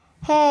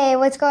Hey,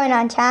 what's going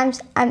on,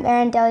 champs? I'm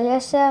Aaron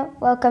Deliosa.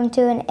 Welcome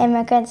to an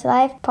Immigrant's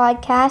Life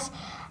podcast,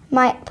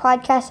 my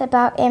podcast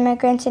about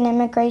immigrants and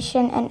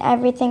immigration and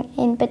everything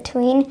in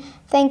between.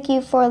 Thank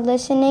you for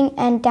listening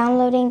and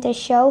downloading the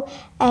show,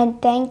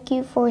 and thank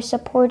you for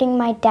supporting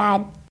my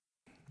dad.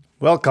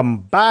 Welcome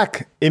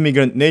back,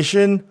 Immigrant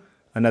Nation.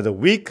 Another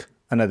week,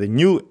 another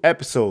new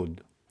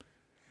episode.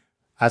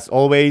 As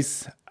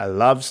always, I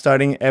love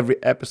starting every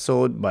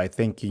episode by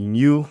thanking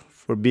you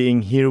for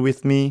being here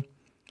with me,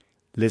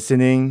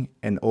 listening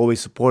and always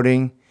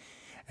supporting,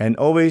 and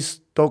always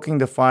stoking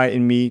the fire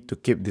in me to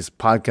keep this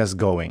podcast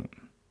going.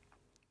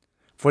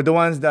 For the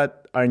ones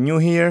that are new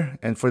here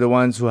and for the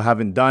ones who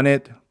haven't done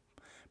it,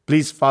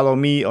 please follow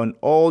me on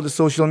all the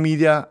social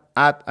media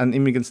at An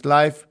Immigrant's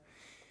Life.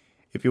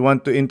 If you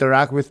want to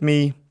interact with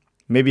me,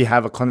 maybe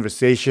have a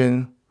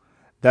conversation,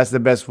 that's the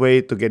best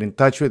way to get in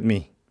touch with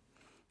me.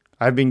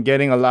 I've been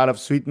getting a lot of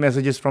sweet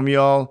messages from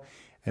y'all,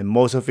 and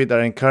most of it are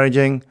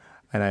encouraging,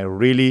 and I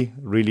really,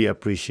 really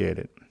appreciate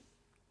it.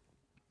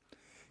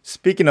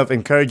 Speaking of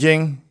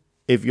encouraging,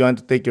 if you want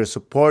to take your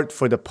support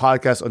for the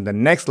podcast on the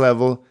next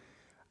level,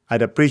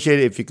 I'd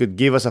appreciate it if you could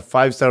give us a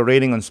 5-star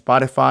rating on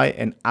Spotify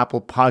and Apple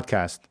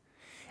Podcast,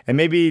 and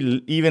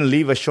maybe even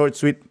leave a short,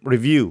 sweet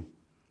review.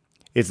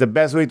 It's the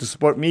best way to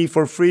support me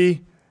for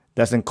free.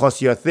 Doesn't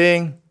cost you a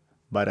thing,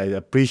 but I'd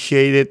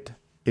appreciate it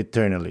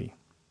eternally.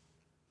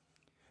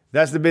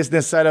 That's the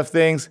business side of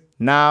things.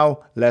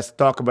 Now, let's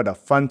talk about the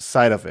fun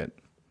side of it.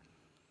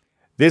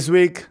 This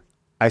week,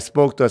 I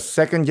spoke to a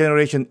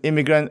second-generation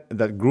immigrant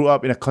that grew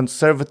up in a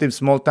conservative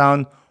small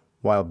town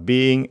while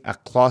being a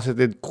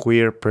closeted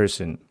queer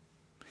person.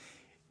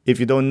 If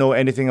you don't know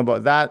anything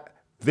about that,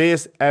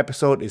 this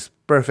episode is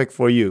perfect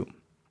for you.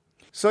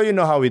 So you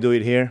know how we do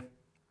it here.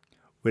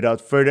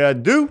 Without further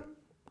ado,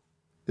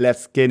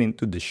 let's get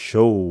into the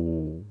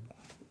show.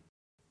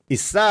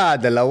 Isa,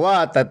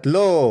 dalawa,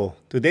 tatlo.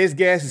 Today's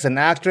guest is an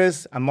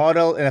actress, a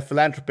model, and a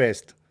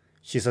philanthropist.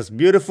 She's as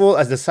beautiful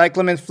as the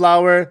cyclamen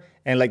flower,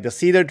 and like the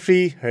cedar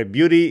tree, her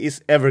beauty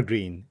is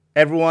evergreen.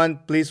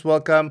 Everyone, please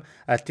welcome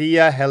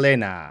Atia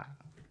Helena.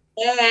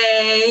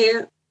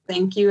 Hey,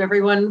 thank you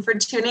everyone for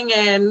tuning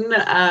in.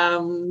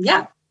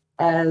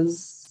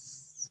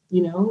 As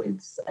you know,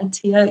 it's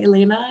Atia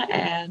Helena,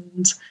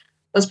 and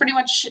that's pretty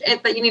much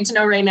it that you need to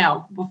know right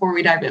now before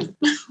we dive in.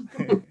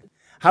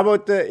 How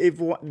about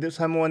if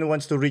someone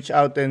wants to reach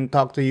out and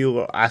talk to you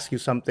or ask you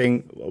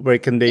something, where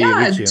can they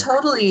reach you? Yeah,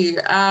 totally.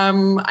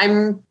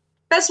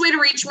 Best way to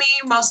reach me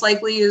most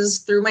likely is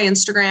through my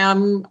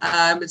Instagram.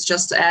 It's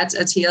just at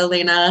Atia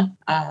Helena.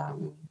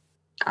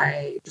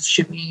 I just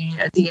shoot me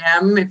a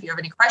DM if you have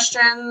any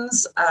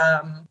questions.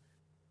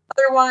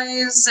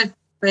 Otherwise, if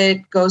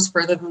it goes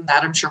further than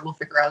that, I'm sure we'll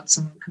figure out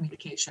some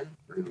communication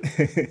through.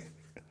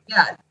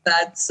 Yeah,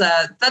 that's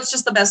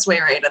just the best way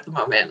right at the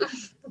moment.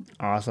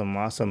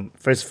 Awesome.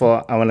 First of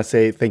all, I want to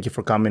say thank you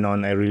for coming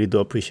on. I really do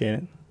appreciate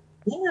it.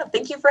 Yeah,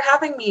 thank you for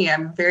having me.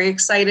 I'm very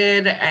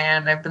excited,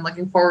 and I've been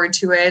looking forward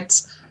to it.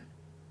 It's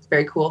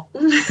very cool.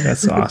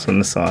 That's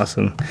awesome.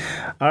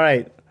 All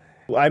right.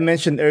 I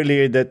mentioned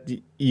earlier that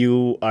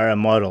you are a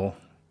model.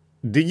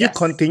 Did you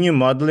continue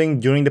modeling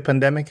during the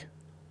pandemic?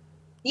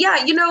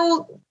 Yeah,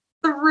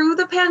 through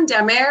the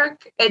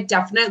pandemic, it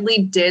definitely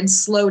did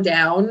slow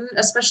down,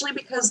 especially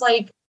because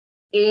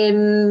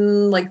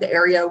in the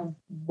area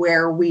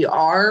where we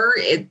are,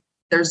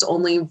 there's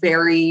only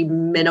very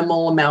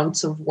minimal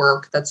amounts of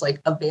work that's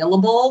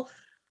available.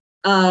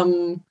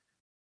 So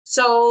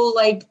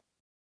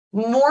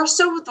more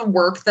so the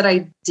work that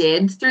I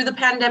did through the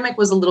pandemic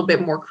was a little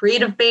bit more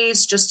creative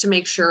based, just to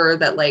make sure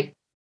that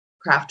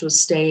craft was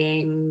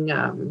staying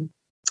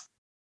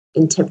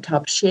in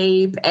tip-top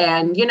shape,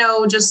 and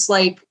just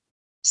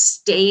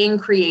staying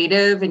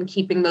creative and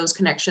keeping those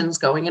connections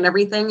going and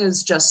everything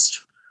is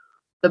just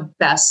the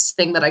best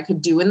thing that I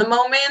could do in the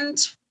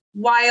moment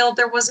while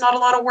there was not a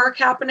lot of work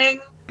happening.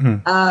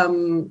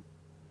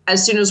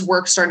 As soon as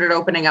work started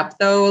opening up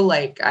though,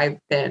 I've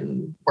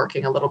been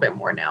working a little bit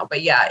more now,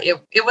 but yeah,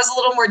 it was a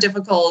little more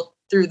difficult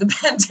through the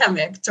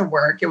pandemic to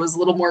work. It was a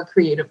little more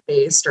creative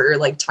based, or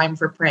time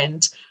for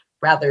print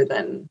rather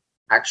than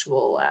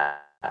actual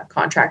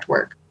contract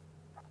work.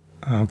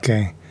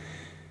 Okay.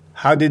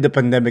 How did the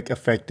pandemic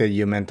affect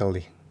you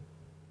mentally?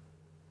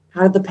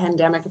 How did the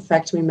pandemic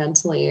affect me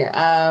mentally?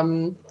 I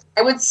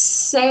would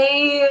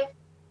say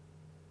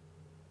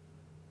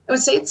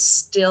it's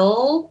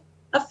still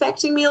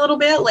affecting me a little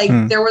bit.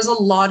 There was a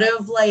lot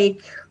of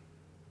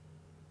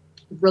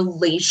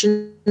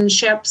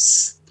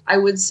relationships, I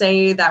would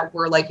say, that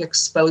were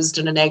exposed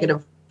in a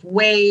negative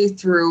way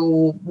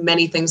through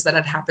many things that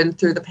had happened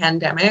through the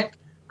pandemic.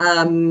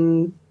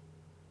 And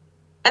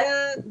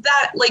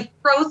that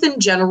growth in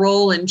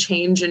general and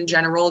change in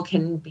general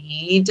can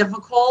be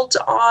difficult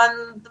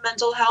on the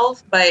mental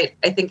health. But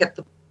I think at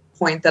the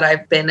point that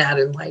I've been at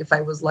in life,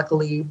 I was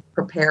luckily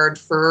prepared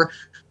for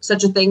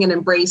such a thing and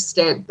embraced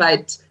it.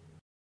 But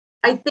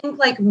I think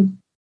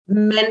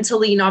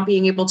mentally not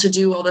being able to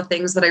do all the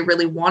things that I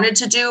really wanted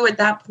to do at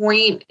that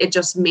point, it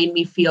just made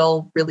me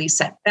feel really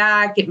set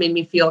back. It made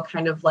me feel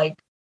kind of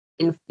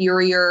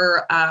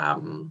inferior,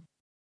 kind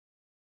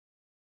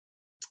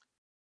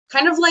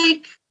of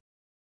like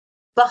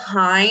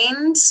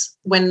behind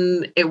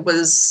when it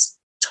was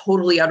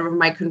totally out of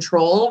my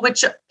control,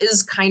 which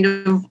is kind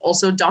of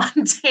also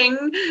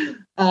daunting.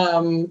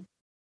 But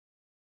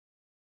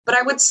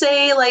I would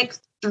say like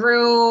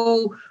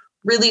through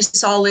really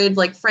solid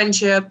like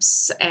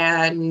friendships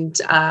and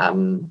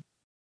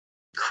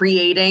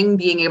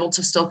being able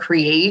to still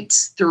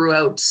create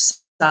throughout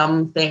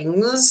some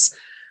things,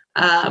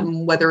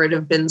 whether it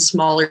have been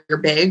small or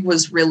big,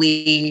 was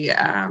really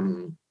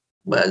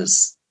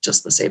was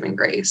just the saving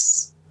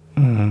grace.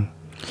 Mm-hmm.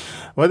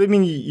 What do you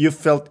mean you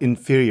felt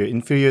inferior?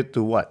 Inferior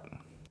to what?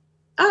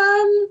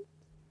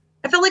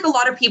 I felt like a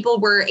lot of people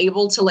were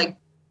able to like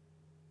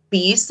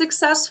be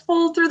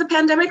successful through the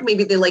pandemic.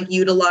 Maybe they like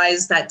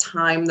utilized that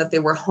time that they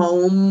were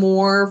home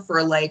more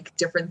for like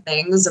different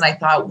things. And I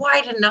thought,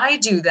 why didn't I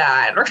do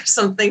that? Or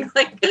something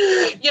like,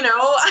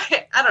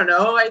 I don't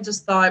know. I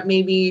just thought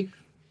maybe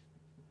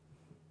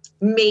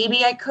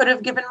I could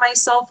have given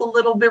myself a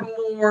little bit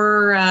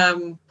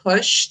more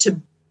push to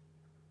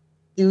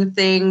do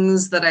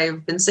things that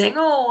I've been saying,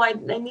 I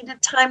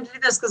needed time to do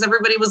this, because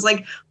everybody was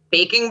like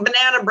baking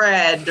banana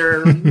bread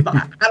or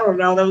I don't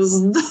know, that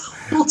was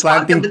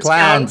planting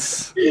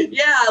plants.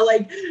 Yeah,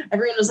 like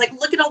everyone was like,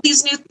 look at all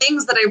these new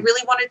things that I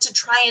really wanted to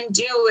try and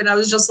do. And I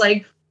was just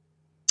like,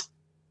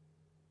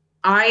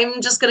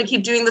 I'm just going to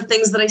keep doing the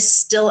things that I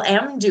still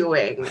am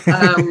doing,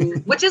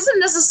 which isn't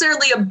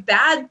necessarily a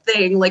bad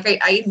thing. Like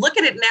I look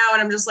at it now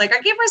and I'm just like,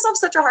 I gave myself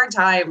such a hard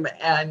time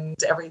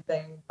and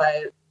everything.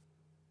 But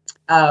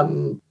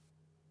in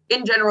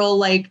general,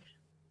 like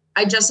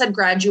I just had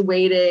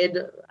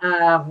graduated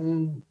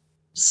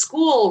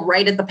school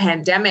right at the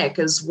pandemic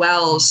as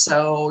well.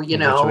 So,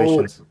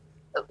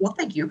 well,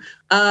 thank you.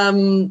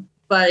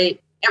 But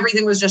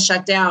everything was just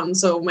shut down.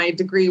 So my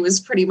degree was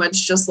pretty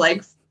much just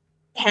like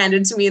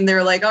handed to me and they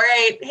were like, all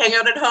right, hang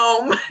out at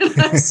home.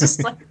 And I was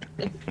just like,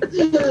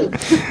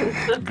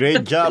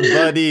 great job,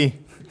 buddy.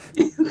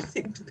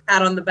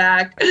 Pat on the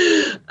back.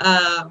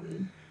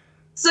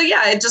 So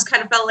yeah, it just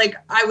kind of felt like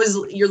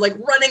you're like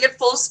running at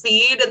full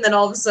speed, and then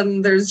all of a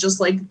sudden there's just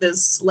like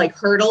this like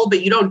hurdle,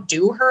 but you don't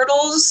do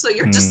hurdles. So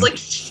you're just like,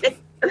 shit,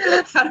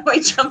 how do I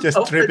jump just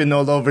over tripping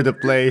all over the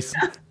place.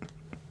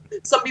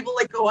 Some people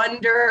like go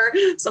under,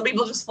 some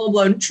people just full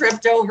blown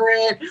tripped over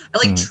it. I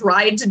like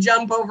tried to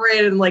jump over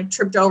it and like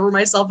tripped over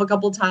myself a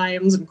couple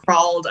times and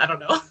crawled. I don't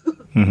know.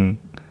 Mm-hmm.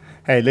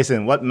 Hey,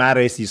 listen, what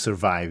matters is you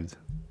survived.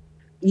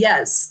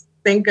 Yes,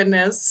 thank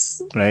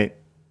goodness. Right.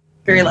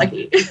 Very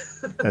lucky.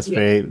 That's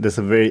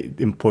a very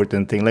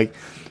important thing. Like,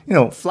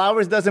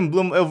 flowers doesn't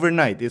bloom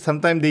overnight.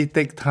 Sometimes they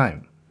take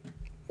time.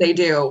 They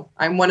do.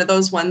 I'm one of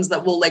those ones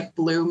that will like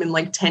bloom in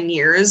like 10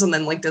 years and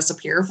then like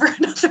disappear for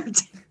another 10.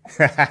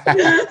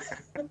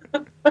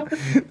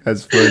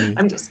 That's funny.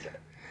 I'm just kidding.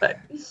 But.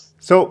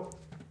 So,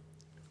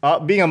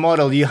 being a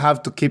model, you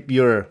have to keep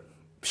your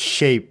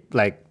shape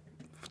like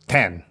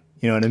 10.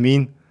 You know what I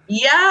mean?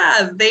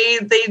 Yeah, they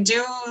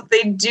do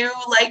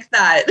like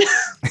that.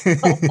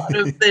 A lot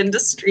of the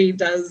industry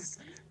does,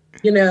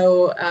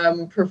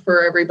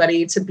 prefer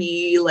everybody to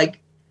be like,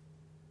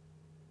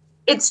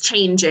 it's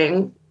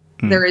changing.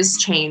 There is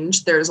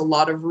change. There's a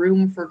lot of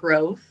room for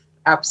growth.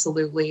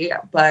 Absolutely.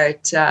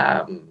 But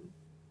not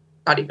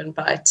even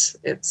but.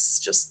 It's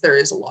just, there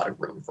is a lot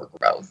of room for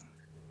growth.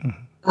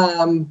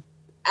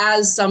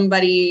 As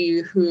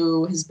somebody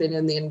who has been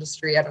in the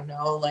industry, I don't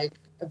know, like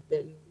I've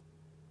been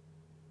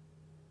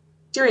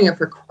doing it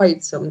for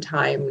quite some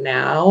time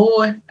now.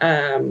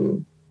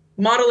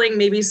 Modeling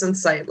maybe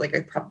since I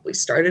probably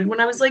started when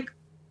I was like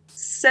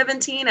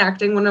 17,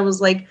 acting when I was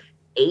like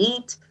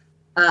 8,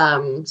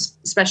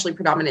 especially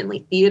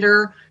predominantly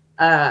theater.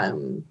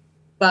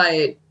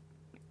 But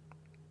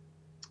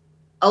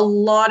a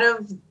lot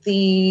of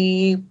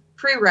the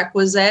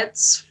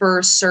prerequisites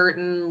for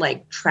certain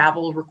like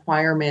travel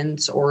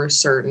requirements or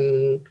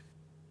certain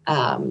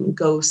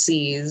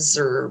go-sees,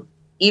 or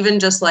even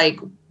just like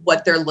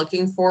what they're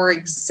looking for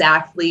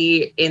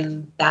exactly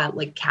in that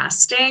like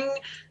casting,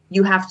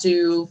 you have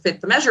to fit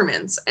the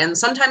measurements. And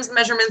sometimes the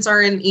measurements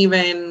aren't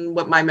even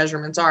what my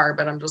measurements are,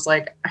 but I'm just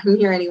like, I'm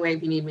here anyway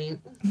if you need me.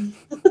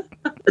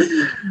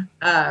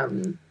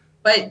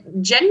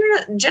 But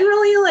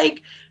generally,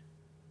 like,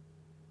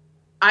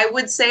 I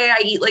would say I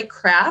eat like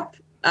crap.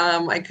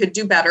 I could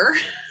do better.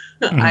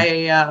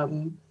 I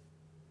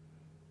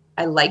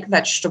like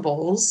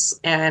vegetables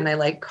and I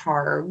like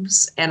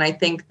carbs. And I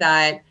think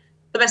that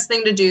the best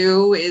thing to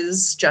do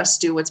is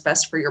just do what's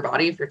best for your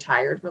body. If you're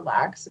tired,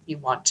 relax. If you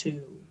want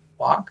to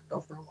walk,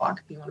 go for a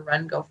walk. If you want to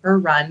run, go for a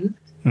run.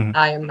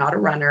 I am not a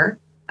runner.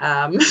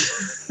 I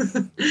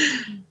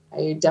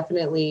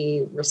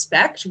definitely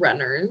respect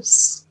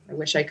runners. I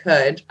wish I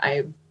could.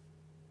 I'd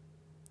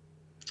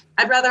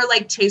rather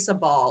like chase a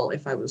ball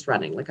if I was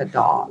running, like a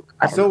dog.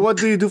 So what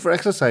do you do for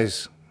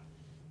exercise?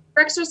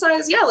 For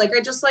exercise, yeah, like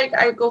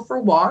I go for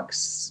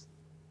walks.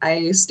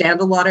 I stand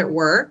a lot at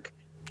work.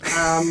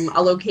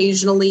 I'll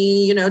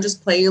occasionally,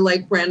 just play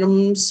like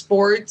random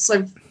sports.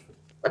 I've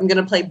I'm going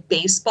to play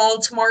baseball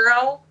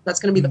tomorrow. That's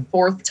going to be the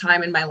 4th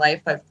time in my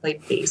life I've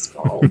played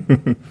baseball.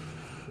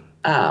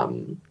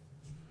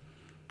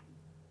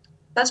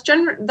 That's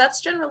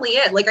generally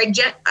it. Like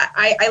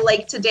I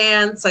like to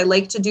dance. I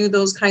like to do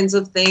those kinds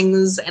of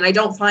things. And I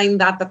don't find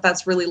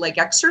that's really like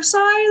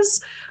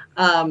exercise.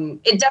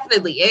 It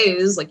definitely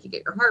is. Like, you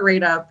get your heart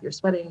rate up, you're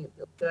sweating, you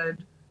feel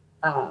good.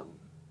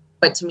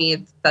 But to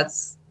me, but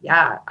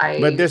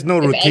there's no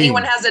routine. If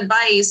anyone has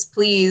advice,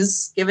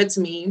 please give it to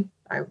me.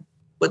 I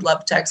would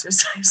love to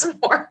exercise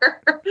more.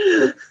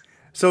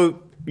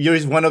 So you're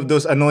one of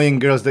those annoying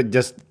girls that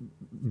just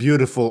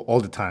beautiful all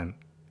the time.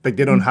 Like,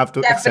 they don't have to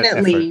accept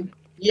effort.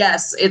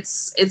 Yes,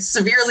 it's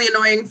severely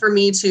annoying for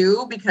me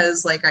too,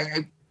 because like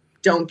I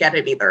don't get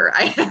it either.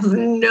 I have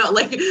no,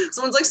 like,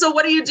 someone's like, so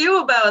what do you do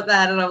about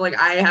that? And I'm like,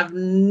 I have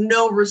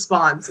no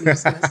response. I'm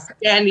just gonna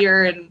stand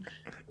here and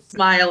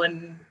smile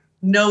and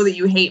know that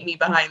you hate me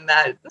behind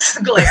that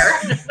glare.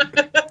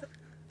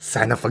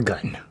 Sign of a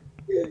gun.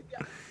 Yeah.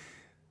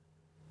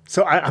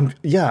 So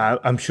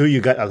I'm sure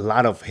you got a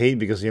lot of hate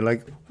because you're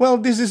like, well,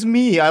 this is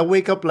me. I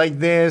wake up like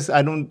this.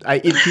 I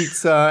eat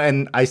pizza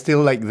and I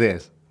still like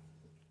this.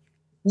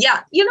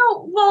 Yeah,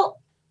 well,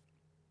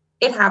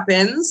 it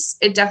happens.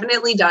 It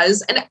definitely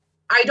does. And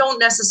I don't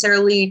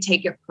necessarily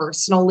take it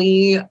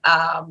personally.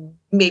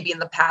 Maybe in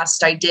the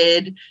past I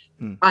did.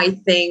 I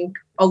think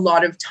a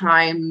lot of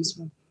times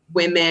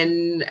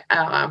women,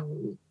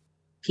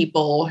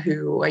 people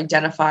who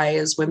identify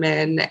as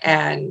women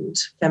and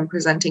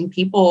femme-presenting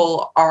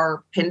people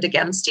are pinned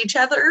against each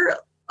other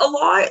a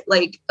lot,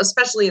 like,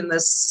 especially in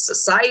this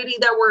society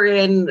that we're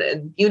in,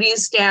 and beauty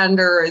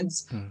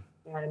standards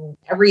and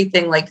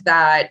everything like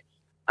that.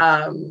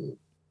 I'm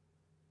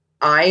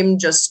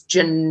just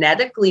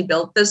genetically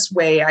built this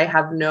way. I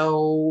have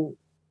no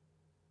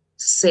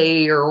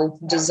say or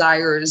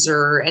desires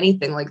or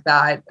anything like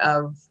that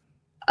of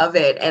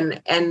it.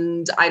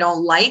 And I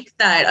don't like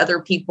that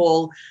other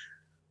people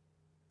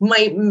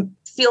might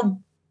feel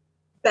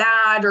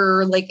bad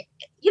or like,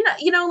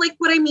 like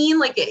what I mean?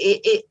 Like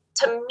it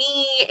to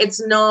me,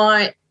 it's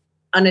not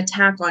an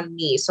attack on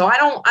me. So I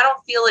don't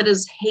feel it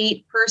as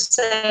hate per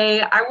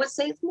se. I would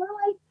say it's more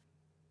like,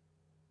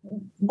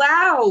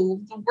 wow,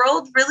 the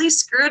world really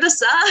screwed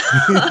us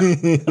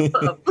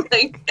up.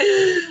 like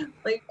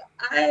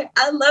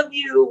I love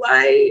you.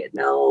 I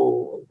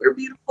know we're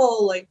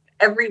beautiful. Like,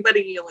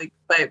 everybody, like,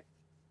 but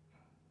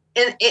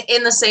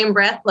in the same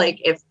breath, like,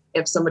 if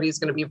somebody's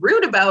going to be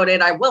rude about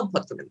it, I will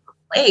put them in their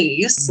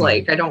place.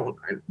 Like,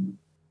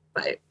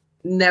 but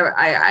never,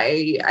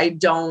 I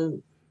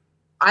don't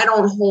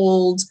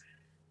hold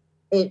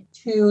it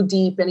too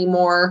deep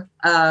anymore.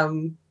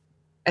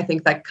 I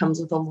think that comes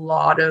with a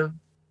lot of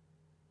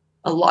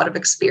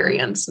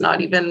experience,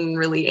 not even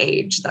really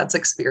age. That's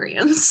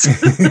experience.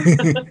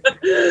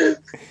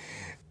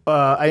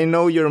 I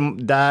know your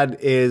dad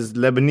is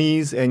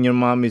Lebanese and your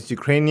mom is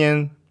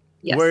Ukrainian.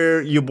 Yes.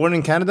 Were you born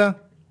in Canada?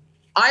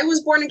 I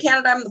was born in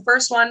Canada. I'm the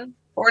first one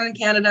born in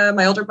Canada.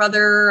 My older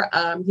brother,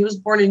 he was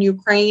born in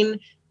Ukraine.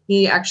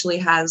 He actually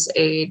has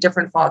a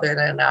different father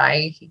than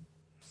I.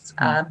 He's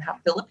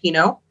half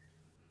Filipino.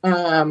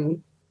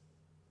 And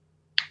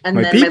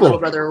my then people. My little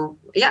brother,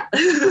 yeah,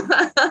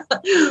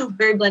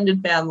 very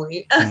blended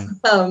family.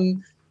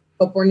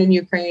 But born in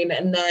Ukraine.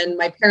 And then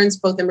my parents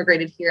both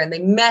immigrated here and they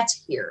met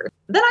here.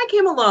 Then I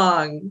came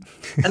along.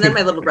 And then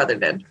my little brother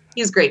did.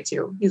 He's great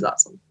too. He's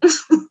awesome.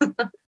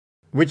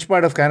 Which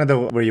part of Canada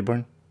were you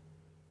born?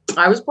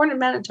 I was born in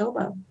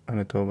Manitoba.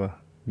 Manitoba.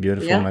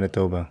 Beautiful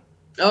Manitoba.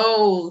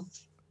 Oh,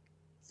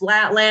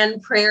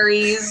 flatland,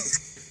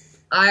 prairies.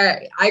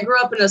 I grew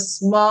up in a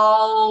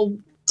small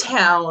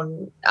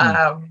town.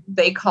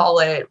 They call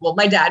it, well,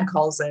 my dad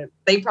calls it,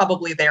 they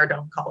probably there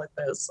don't call it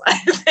this.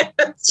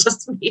 It's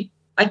just me,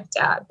 my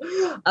dad.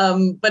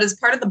 But it's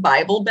part of the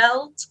Bible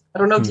Belt. I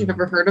don't know if you've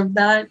ever heard of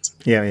that.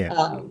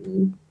 Yeah.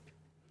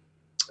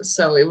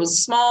 So it was a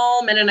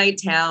small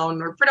Mennonite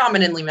town, or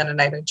predominantly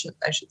Mennonite, I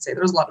should say.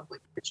 There was a lot of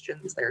like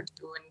Christians there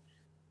too, and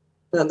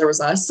then there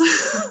was us.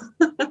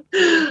 But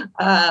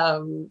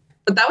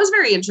that was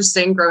very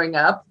interesting growing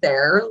up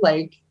there.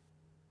 Like,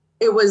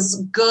 it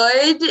was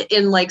good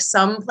in like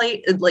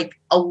like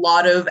a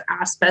lot of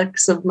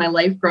aspects of my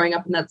life growing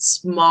up in that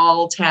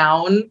small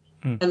town.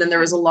 And then there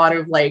was a lot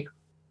of like,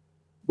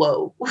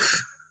 whoa.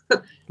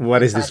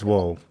 What is this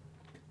whoa?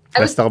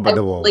 Let's talk about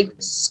the whoa. Like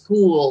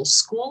school.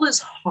 School is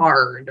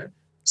hard.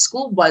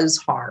 School was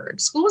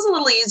hard. School was a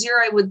little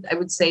easier, I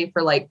would say,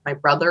 for like my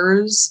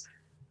brothers.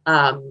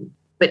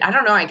 But I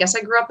don't know. I guess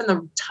I grew up in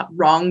the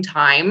wrong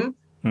time.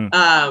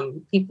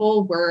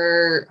 People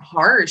were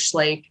harsh.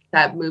 Like,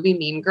 that movie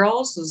Mean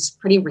Girls was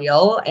pretty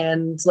real.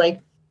 And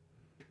like,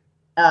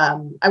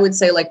 I would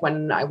say like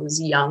when I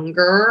was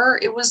younger,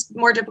 it was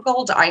more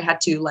difficult. I had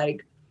to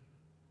like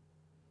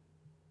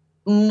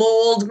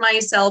mold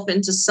myself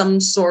into some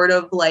sort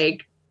of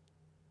like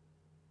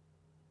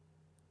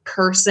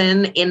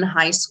person in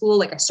high school.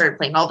 Like, I started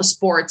playing all the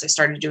sports. I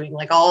started doing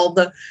like all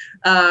the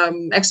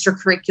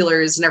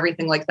extracurriculars and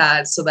everything like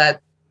that, so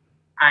that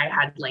I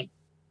had like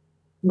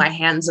my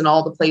hands in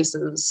all the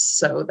places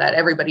so that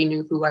everybody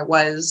knew who I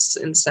was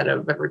instead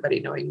of everybody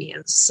knowing me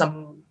as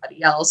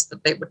somebody else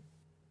that they would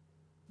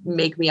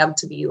make me up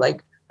to be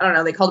like, I don't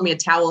know, they called me a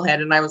towel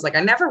head and I was like,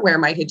 I never wear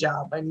my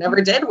hijab. I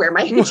never did wear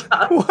my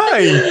hijab.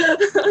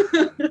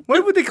 Why? Why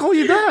would they call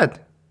you that?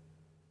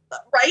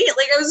 Right?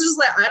 Like, I was just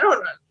like, I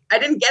don't know. I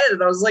didn't get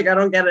it. I was like, I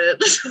don't get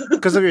it.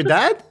 Because of your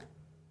dad?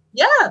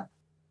 Yeah.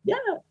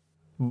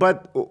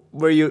 But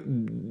are you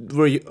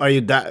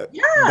that?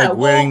 Yeah. Like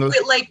wearing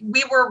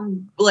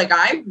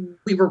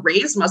we were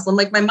raised Muslim.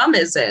 Like, my mom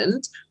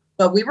isn't,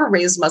 but we were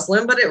raised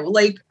Muslim. But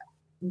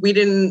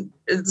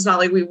it's not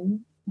like we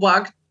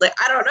walked. Like,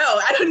 I don't know.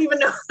 I don't even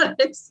know how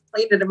to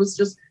explain it. It was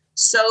just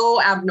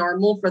so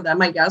abnormal for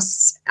them, I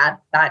guess,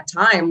 at that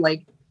time.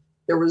 Like,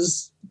 there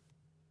was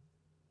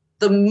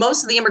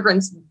most of the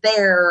immigrants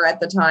there at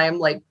the time,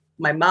 like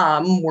my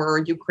mom, were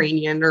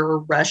Ukrainian or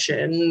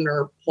Russian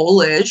or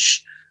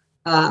Polish.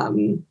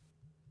 And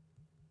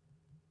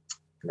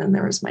then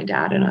there was my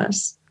dad and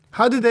us.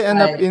 How did they end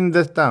up in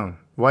this town?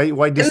 Why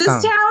this town?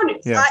 In this town?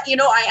 Yeah.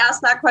 I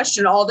ask that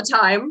question all the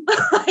time.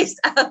 I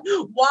said,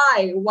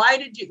 why? Why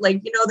did you,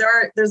 like,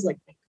 there's like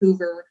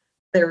Vancouver,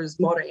 there's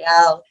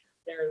Montreal,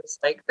 there's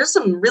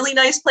some really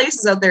nice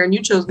places out there, and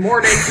you chose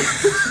Morden.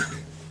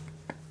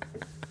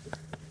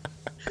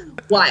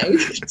 Why?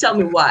 Tell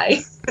me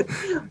why.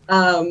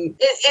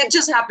 It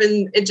just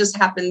happened. It just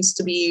happens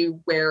to be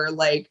where,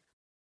 like,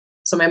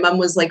 so my mom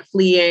was like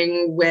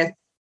fleeing with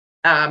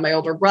my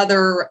older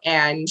brother,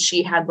 and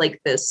she had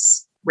like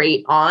this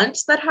great aunt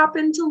that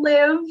happened to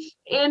live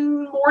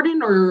in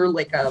Morden, or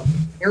like a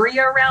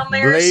area around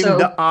there. Blame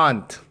the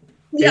aunt.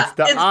 Yeah, it's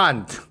the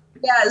aunt.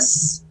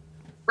 Yes,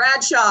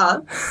 Bradshaw.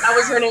 That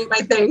was her name,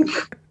 I think.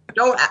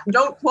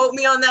 Don't quote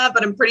me on that,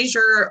 but I'm pretty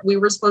sure we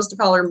were supposed to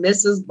call her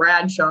Mrs.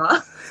 Bradshaw.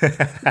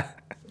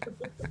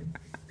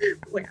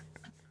 But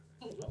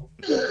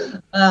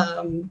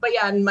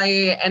yeah, and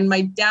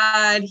my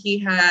dad, he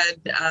had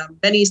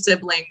many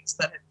siblings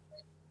that had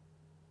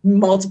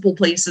multiple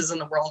places in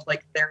the world.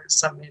 Like, there's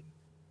some in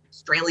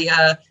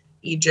Australia,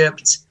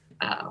 Egypt,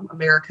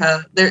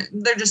 America.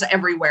 They're just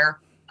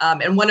everywhere.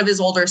 And one of his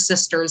older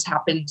sisters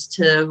happened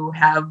to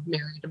have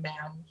married a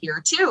man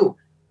here too.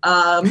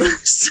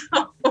 So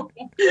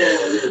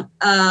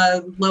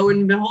lo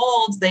and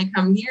behold, they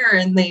come here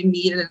and they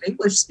meet in an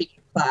English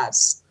speaking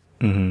class.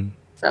 Mm-hmm.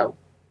 So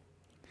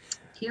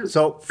cute.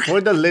 So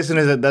for the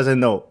listeners that doesn't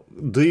know,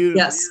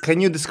 Yes.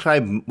 Can you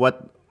describe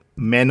what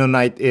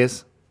Mennonite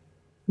is?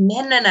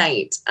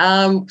 Mennonite.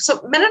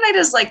 So Mennonite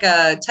is like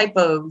a type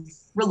of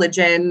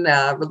religion,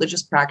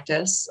 religious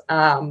practice.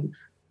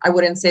 I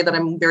wouldn't say that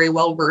I'm very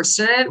well versed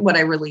in it. What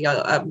I really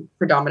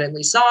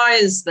predominantly saw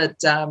is that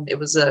it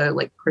was a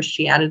like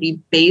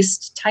Christianity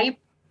based type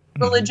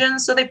religion.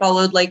 So they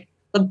followed like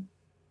the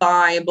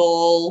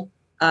Bible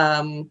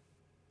and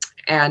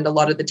a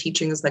lot of the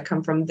teachings that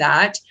come from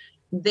that.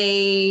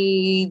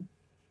 They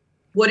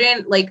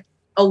wouldn't, like,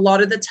 a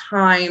lot of the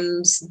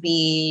times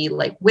the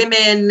like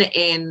women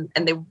and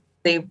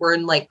they were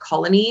in like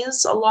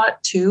colonies a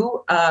lot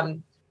too.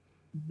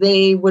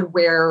 They would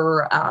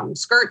wear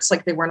skirts,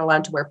 like they weren't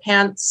allowed to wear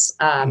pants.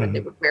 And they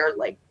would wear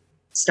like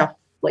stuff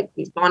like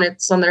these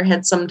bonnets on their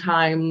head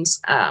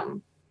sometimes.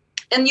 And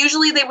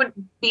usually they would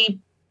be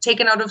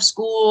taken out of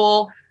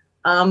school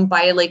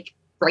by like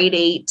grade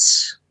 8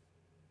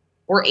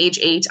 or age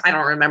 8. I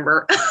don't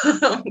remember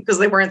because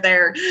they weren't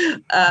there.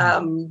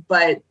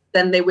 But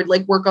then they would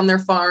like work on their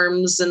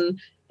farms and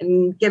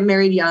get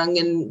married young,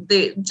 and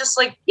they just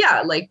like,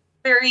 yeah, like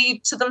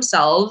very to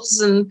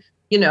themselves. And,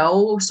 you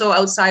know, so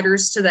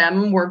outsiders to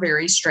them were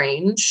very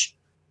strange.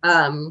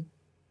 They're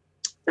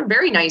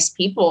very nice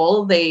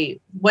people.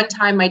 One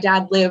time my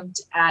dad lived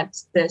at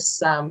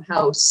this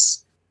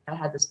house that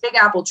had this big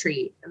apple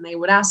tree, and they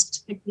would ask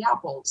to pick the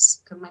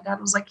apples. Because my dad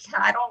was like, yeah,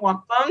 I don't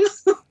want them.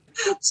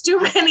 It's too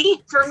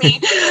many for me.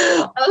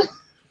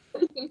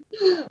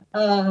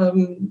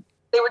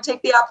 They would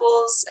take the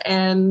apples,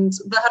 and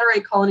the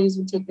Hutterite colonies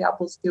would take the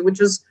apples too,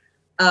 which was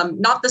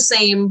not the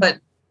same,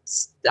 but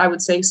I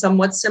would say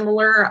somewhat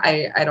similar.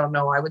 I don't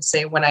know. I would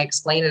say when I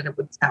explain it, it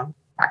would sound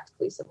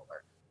practically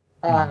similar.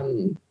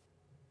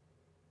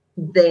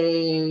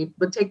 They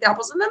would take the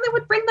apples and then they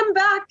would bring them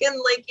back and,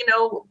 like, you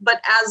know,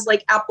 but as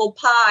like apple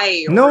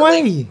pie. No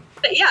way.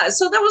 Like, yeah.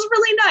 So that was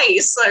really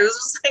nice. I was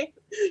just like.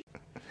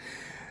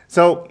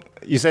 So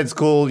you said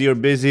school, you're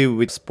busy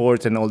with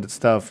sports and all that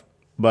stuff,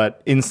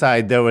 but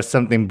inside there was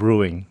something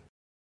brewing.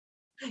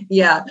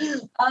 Yeah.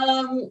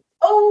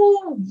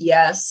 Oh,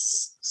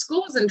 yes.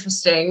 School was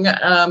interesting.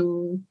 I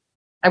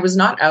was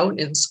not out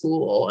in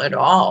school at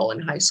all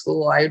in high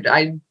school. I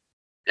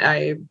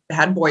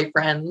had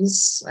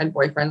boyfriends. I had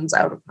boyfriends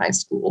out of high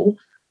school.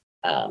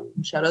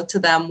 Shout out to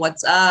them.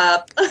 What's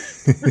up?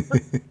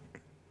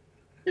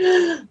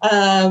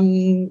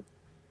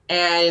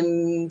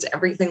 And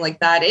everything like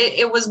that.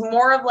 It was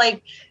more of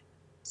like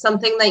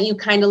something that you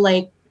kind of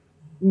like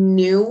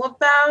knew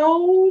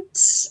about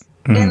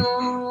in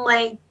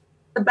like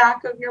the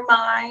back of your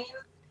mind.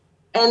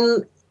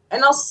 And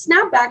I'll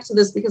snap back to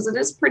this because it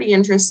is pretty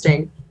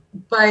interesting.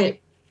 But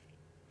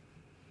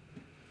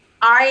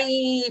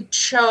I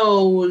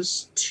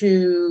chose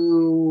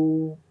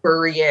to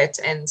bury it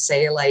and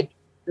say, like,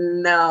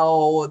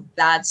 no,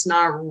 that's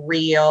not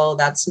real.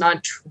 That's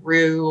not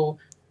true.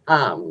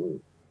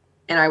 And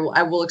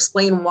I will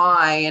explain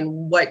why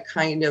and what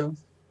kind of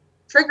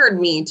triggered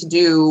me to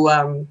do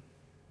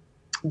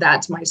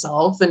that to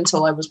myself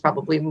until I was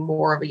probably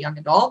more of a young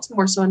adult,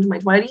 more so into my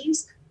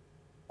 20s,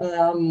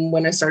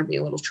 when I started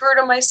being a little short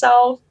on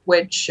myself,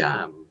 which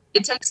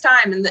it takes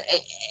time, and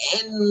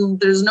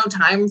there's no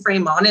time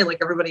frame on it. Like,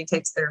 everybody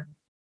takes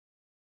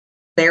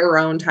their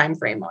own time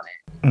frame on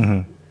it.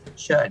 Mm-hmm.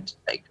 Should,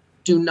 like,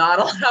 do not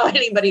allow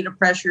anybody to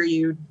pressure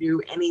you to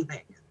do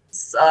anything. It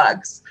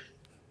sucks.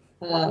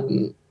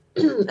 And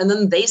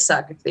then they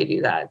suck if they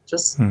do that.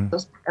 Just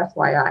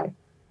FYI.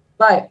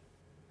 But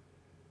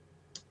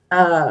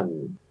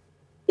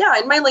yeah,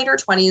 in my later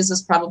 20s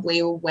is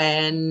probably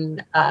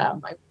when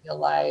I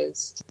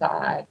realized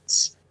that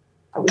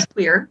I was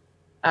queer.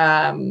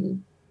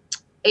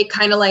 It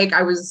kind of like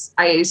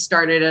I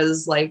started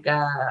as like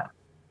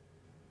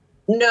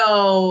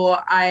no,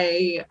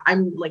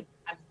 I'm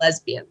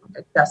lesbian,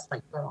 like just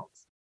like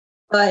girls.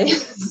 But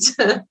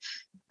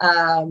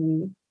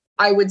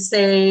I would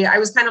say I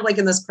was kind of like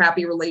in this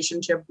crappy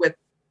relationship with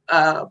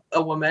a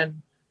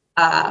woman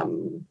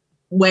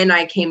when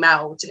I came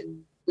out,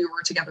 and we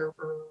were together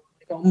for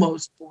like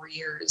almost 4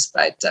 years,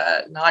 but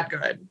not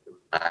good.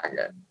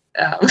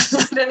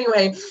 But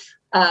anyway,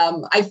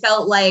 I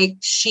felt like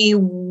she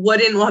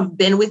wouldn't have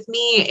been with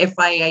me if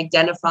I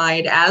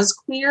identified as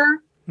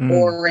queer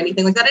or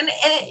anything like that.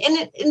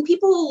 And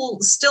people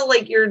still,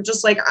 like, you're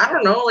just like, I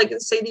don't know, like,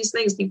 say these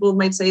things. People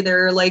might say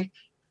they're like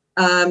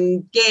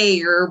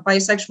gay or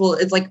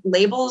bisexual. It's like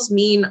labels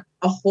mean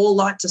a whole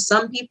lot to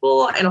some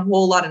people and a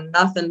whole lot of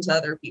nothing to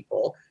other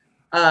people.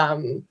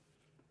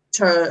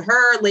 To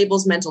her,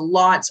 labels meant a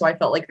lot, so I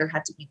felt like there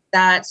had to be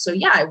that. So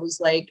yeah, I was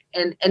like,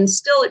 and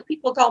still, if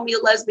people call me a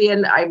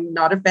lesbian, I'm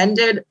not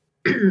offended.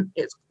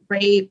 It's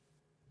great.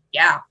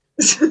 Yeah.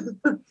 So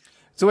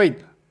wait,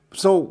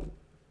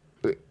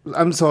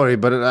 I'm sorry,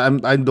 but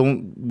I'm not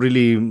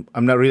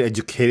really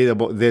educated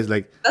about this.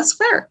 Like, That's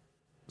fair.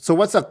 So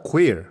what's a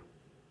queer?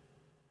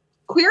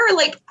 Queer,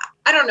 like,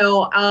 I don't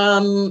know.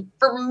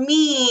 For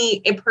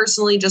me, it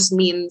personally just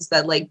means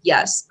that, like,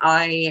 yes,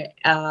 I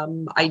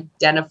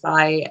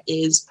identify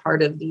as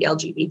part of the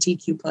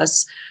LGBTQ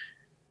plus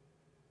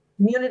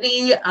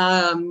community.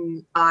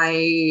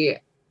 I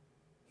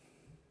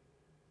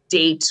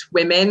date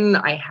women.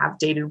 I have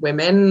dated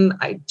women.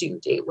 I do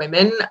date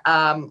women.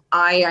 I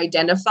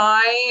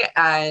identify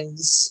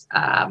as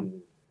a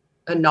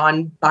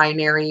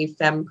non-binary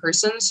femme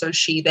person, so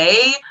she,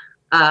 they.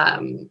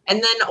 And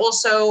then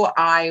also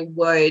I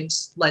would,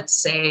 let's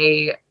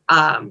say,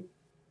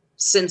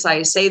 since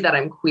I say that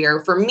I'm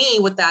queer, for me,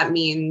 what that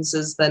means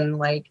is then,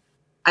 like,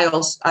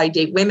 I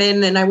date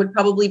women, and I would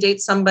probably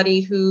date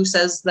somebody who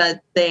says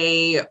that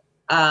they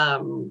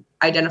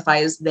identify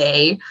as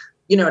they,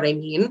 you know what I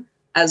mean,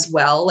 as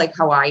well, like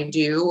how I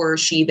do, or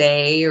she,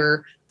 they,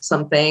 or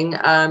something,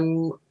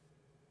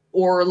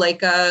 or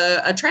like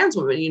a trans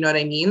woman, you know what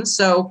I mean?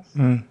 So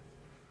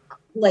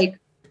like,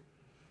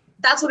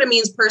 that's what it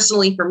means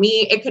personally for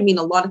me. It could mean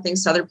a lot of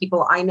things to other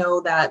people. I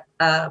know that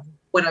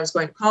when I was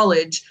going to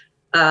college,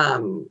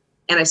 and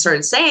I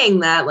started saying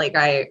that, like,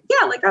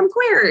 I'm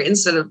queer,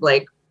 instead of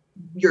like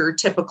your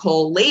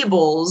typical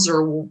labels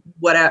or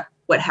what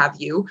have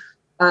you.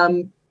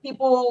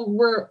 People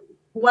were,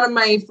 one of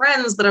my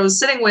friends that I was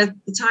sitting with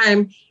at the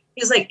time,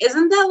 he's like,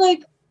 isn't that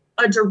like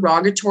a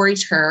derogatory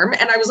term?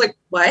 And I was like,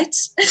 what?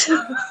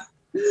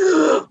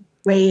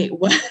 Wait,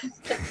 what?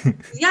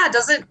 Yeah,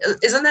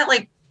 isn't that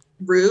like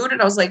rude?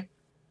 And I was like,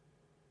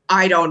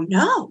 I don't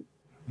know.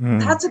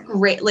 That's a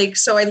great, like,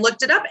 so I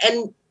looked it up,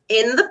 and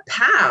in the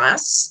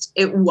past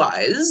it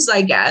was,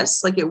 I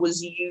guess, like, it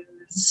was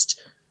used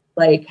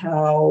like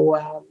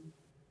how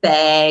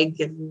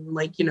bag and,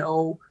 like, you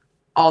know,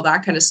 all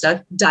that kind of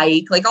stuff,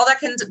 dyke, like all that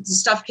kind of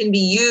stuff can be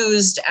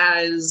used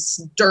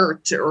as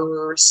dirt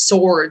or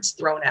swords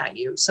thrown at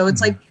you. So it's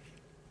like,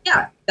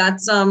 yeah,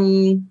 that's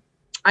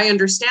I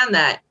understand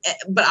that,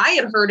 but I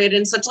had heard it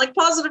in such like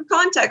positive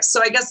context.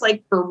 So I guess,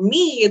 like, for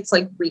me, it's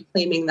like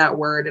reclaiming that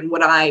word and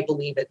what I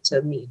believe it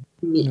to mean.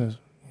 Yes.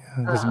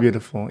 Yeah, that's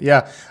beautiful.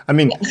 Yeah. I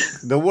mean,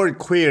 the word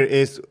queer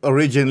is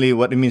originally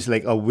what it means,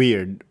 like a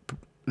weird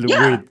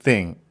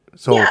thing.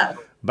 So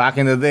back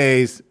in the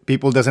days,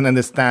 people doesn't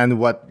understand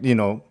what, you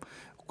know,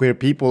 queer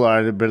people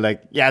are. They're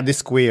like, yeah,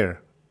 this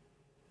queer.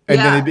 And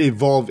then it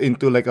evolved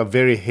into like a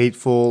very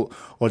hateful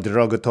or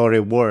derogatory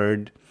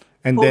word.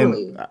 And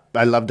then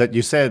I love that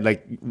you said,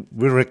 like,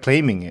 we're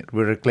reclaiming it.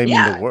 We're reclaiming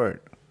the word.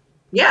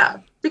 Yeah.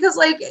 Because,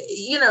 like,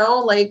 you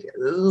know, like,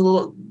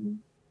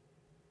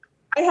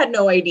 I had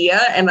no idea.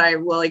 And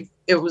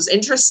it was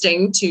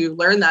interesting to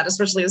learn that,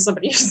 especially as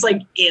somebody who's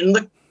like in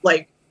the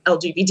like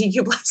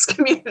LGBTQ plus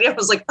community. I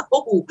was like,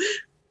 oh,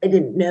 I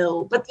didn't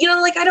know. But, you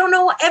know, like, I don't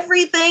know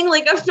everything.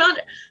 Like,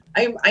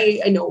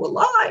 I know a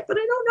lot, but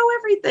I don't know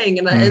everything.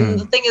 And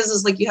the thing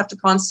is like, you have to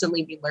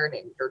constantly be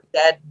learning. You're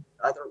dead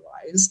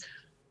otherwise.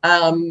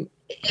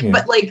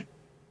 But like,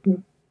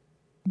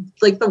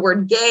 like the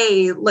word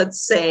gay, let's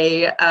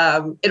say,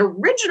 it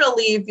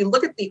originally, if you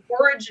look at the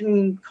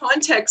origin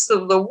context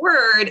of the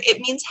word, it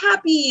means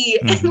happy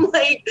and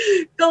like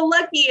go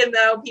lucky. And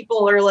now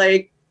people are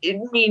like, it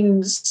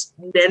means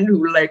men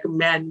who like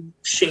men,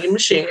 shame.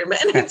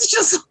 And it's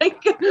just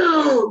like,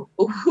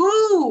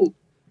 who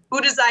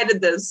decided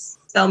this?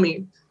 Tell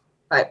me.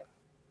 But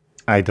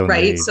I don't know.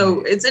 Right.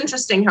 So it's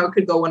interesting how it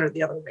could go one or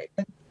the other way.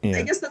 But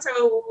I guess that's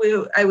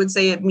how I would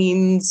say it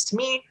means to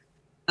me.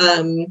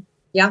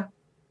 Yeah.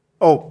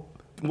 Oh,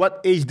 what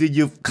age did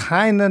you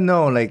kind of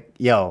know, like,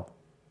 yo,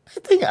 I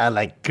think I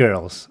like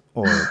girls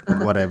or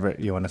whatever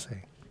you want to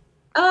say?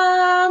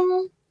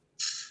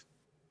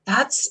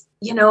 That's,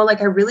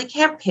 like I really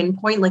can't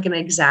pinpoint like an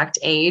exact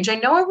age. I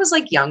know I was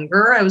like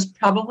younger. I was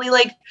probably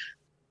like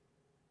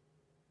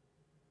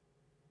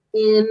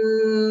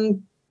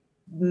in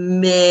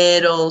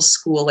middle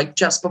school, like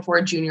just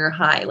before junior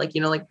high, like,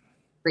 like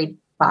grade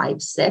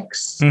 5,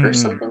 6 or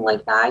something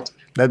like that.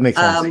 That makes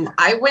sense.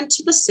 I went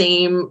to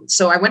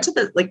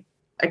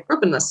I grew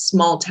up in a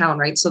small town,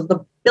 right? So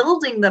the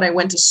building that I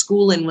went to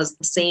school in was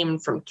the same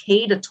from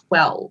K to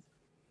 12.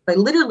 I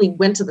literally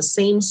went to the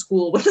same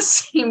school with the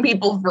same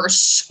people for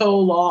so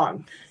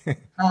long.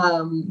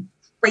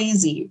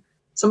 Crazy.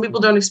 Some people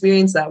don't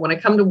experience that. When I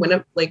come to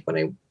Winnipeg, like when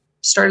I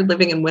started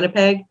living in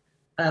Winnipeg,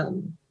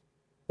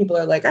 people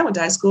are like, I went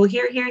to high school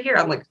here.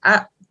 I'm like,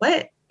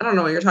 what? I don't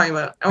know what you're talking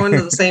about. I went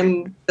to the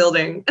same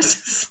building.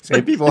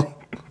 Same people.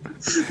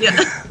 Yeah.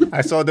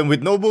 I saw them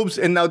with no boobs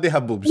and now they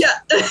have boobs. Yeah.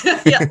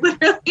 Yeah,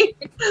 literally.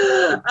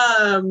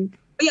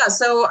 But yeah,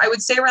 so I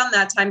would say around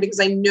that time because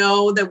I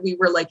know that we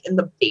were like in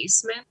the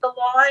basement a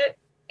lot.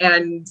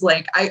 And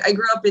like I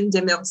grew up in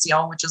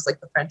Desmauriers, which is like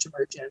the French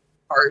immersion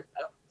part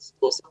of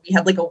school. So we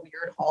had like a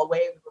weird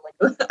hallway. We were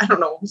like, I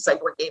don't know,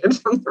 segregated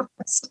from the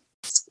rest of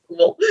the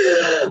school.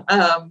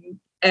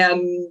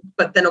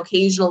 But then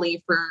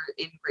occasionally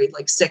in grade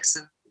like 6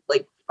 and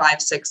like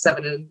 5, 6,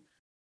 7, and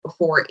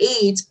before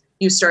 8,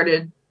 you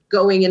started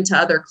going into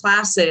other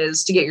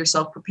classes to get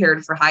yourself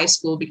prepared for high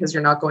school because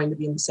you're not going to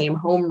be in the same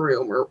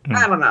homeroom or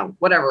I don't know,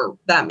 whatever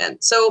that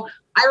meant. So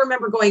I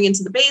remember going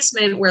into the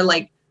basement where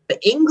like the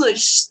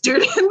English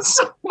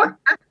students were.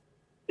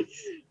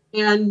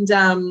 And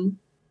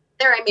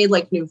there I made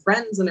like new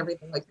friends and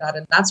everything like that.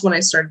 And that's when I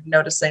started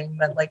noticing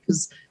that like,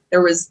 because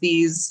there was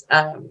these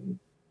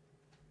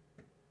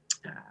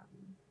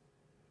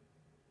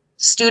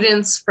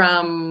students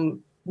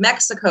from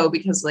Mexico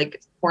because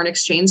like foreign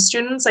exchange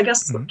students, I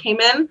guess, came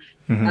in,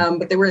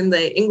 but they were in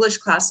the English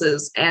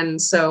classes.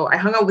 And so I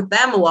hung out with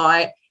them a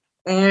lot.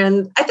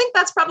 And I think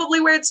that's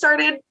probably where it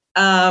started.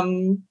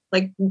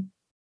 Like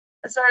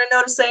I started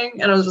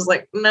noticing and I was just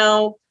like,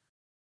 no,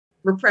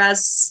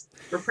 repress,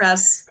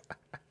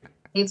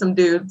 hate some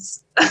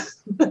dudes.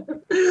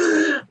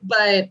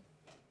 But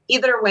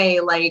either way,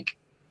 like,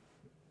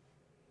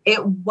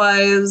 it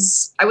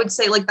was, I would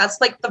say like, that's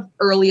like the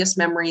earliest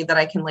memory that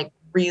I can like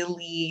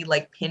really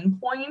like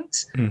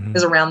pinpoint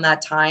is around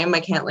that time. I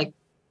can't like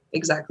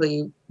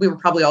exactly, we were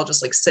probably all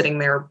just like sitting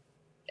there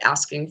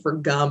asking for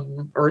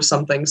gum or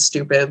something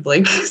stupid,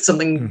 like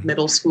something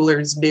middle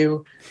schoolers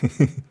do.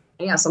 And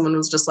yeah, someone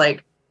was just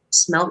like,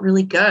 smelled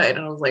really good.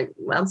 And I was like,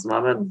 that's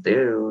not a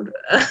dude.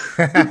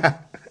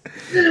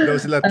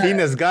 Those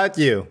Latinas got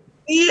you.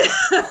 Yeah.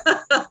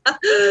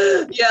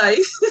 Yeah,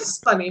 it's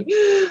funny.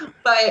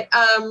 But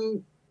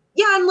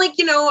yeah, and like,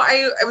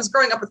 I was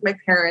growing up with my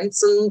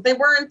parents and they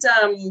weren't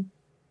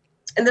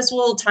and this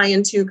will tie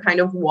into kind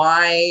of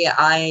why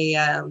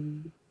I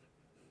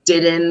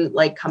didn't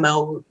like come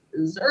out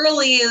as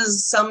early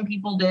as some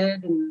people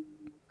did and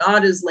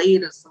not as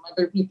late as some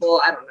other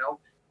people. I don't know.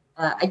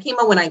 I came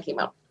out when I came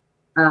out.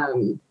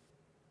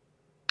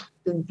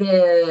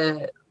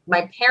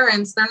 My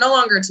parents, they're no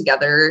longer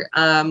together.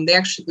 They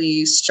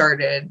actually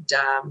started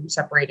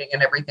separating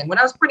and everything when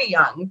I was pretty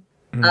young.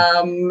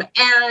 And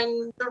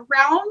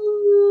around,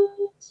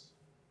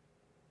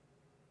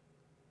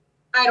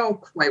 I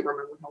don't quite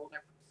remember how old I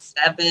was,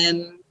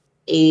 7,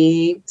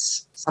 8,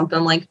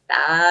 something like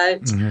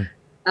that.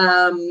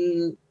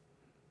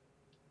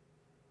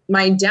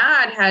 My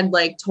dad had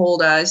like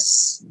told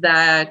us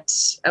that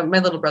my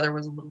little brother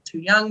was a little too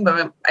young,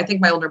 but I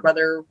think my older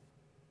brother,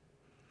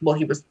 well,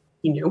 he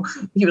knew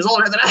he was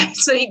older than I,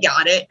 so he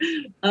got it.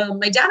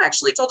 My dad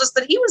actually told us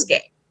that he was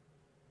gay.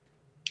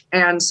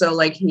 And so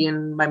like he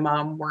and my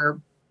mom were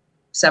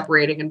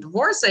separating and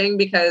divorcing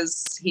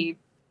because he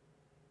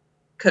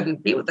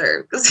couldn't be with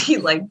her because he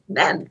liked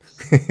men.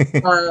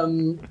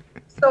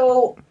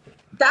 So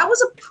that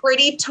was a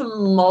pretty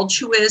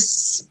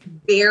tumultuous,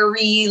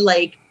 very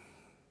like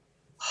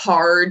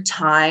hard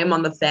time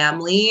on the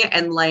family.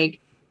 And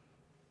like,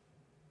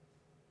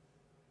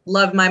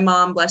 love my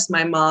mom, bless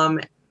my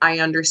mom. I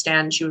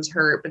understand she was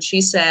hurt, but she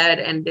said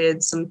and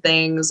did some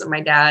things, and my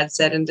dad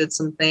said and did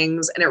some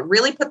things, and it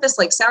really put this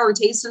like sour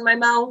taste in my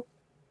mouth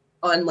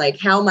on like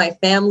how my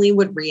family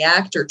would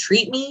react or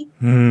treat me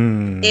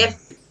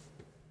if,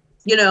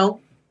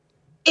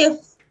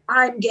 if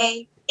I'm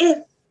gay,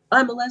 if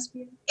I'm a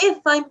lesbian, if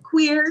I'm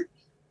queer.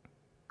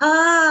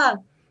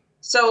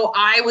 So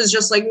I was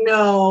just like,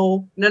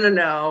 no.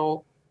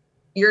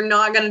 You're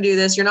not going to do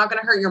this. You're not going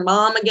to hurt your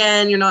mom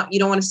again. You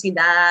don't want to see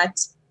that.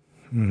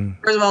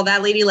 First of all,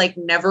 that lady like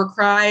never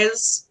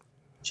cries.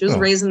 She was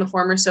raised in the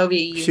former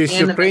Soviet Union. She's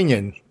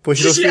Ukrainian.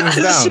 Push those feelings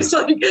down. She's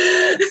like,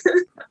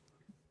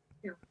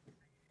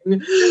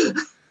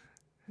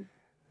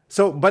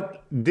 so,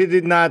 but did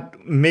it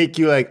not make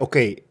you like,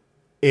 okay,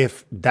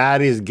 if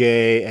dad is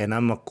gay and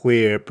I'm a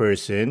queer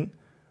person,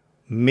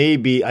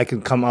 maybe I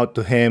can come out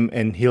to him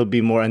and he'll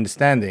be more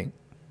understanding?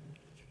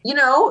 You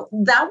know,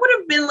 that would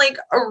have been like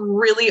a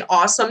really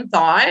awesome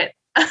thought.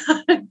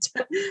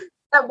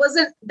 That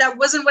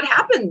wasn't what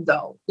happened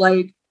though.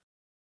 Like,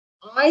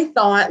 I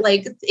thought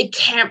like it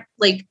can't,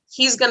 like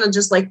he's gonna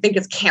just like think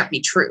it can't be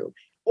true.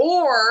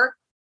 Or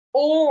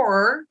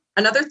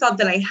another thought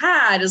that I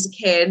had as a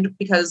kid,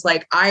 because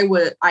like I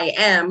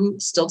am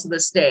still to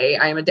this day,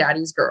 I am a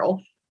daddy's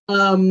girl.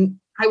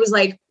 I was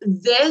like,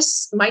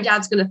 my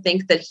dad's gonna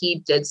think that he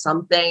did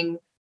something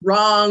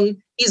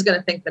wrong. He's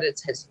gonna think that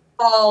it's his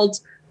fault.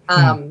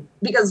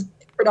 Because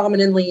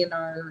predominantly in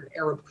our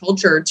Arab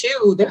culture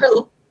too,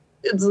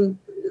 it's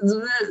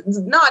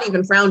not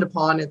even frowned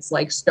upon. It's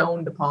like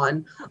stoned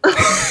upon.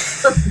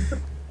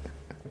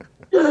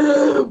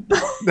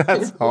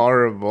 That's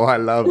horrible. I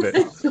love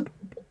it.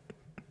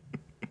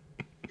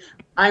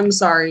 I'm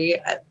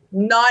sorry.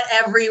 Not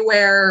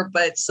everywhere,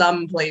 but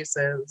some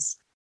places.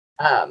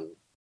 And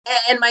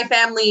my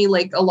family,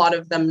 like a lot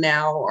of them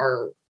now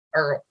are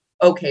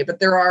okay, but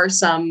there are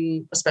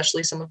some,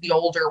 especially some of the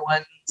older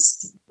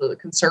ones, the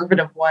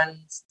conservative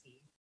ones,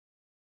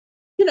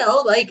 you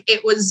know, like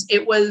it was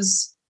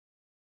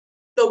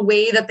the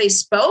way that they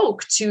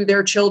spoke to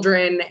their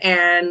children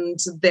and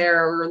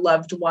their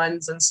loved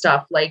ones and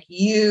stuff. Like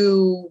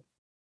you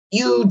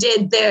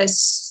did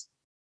this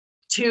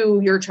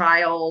to your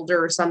child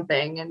or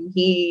something. And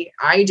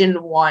I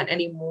didn't want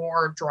any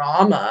more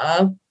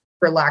drama,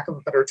 for lack of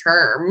a better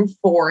term,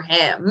 for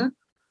him.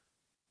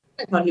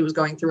 I thought he was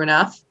going through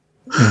enough.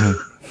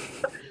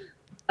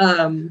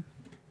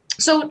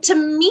 So to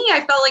me,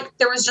 I felt like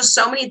there was just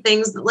so many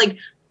things that like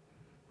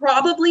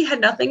probably had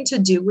nothing to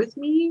do with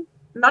me.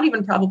 Not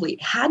even probably,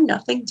 had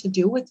nothing to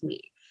do with me.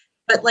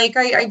 But like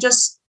I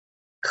just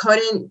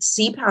couldn't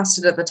see past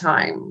it at the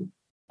time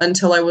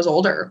until I was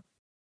older.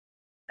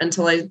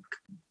 Until I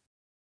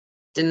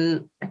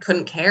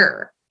couldn't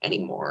care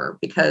anymore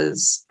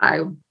because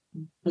I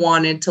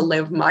wanted to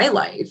live my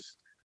life.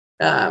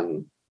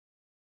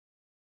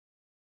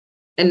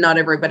 And not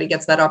everybody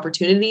gets that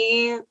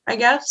opportunity, I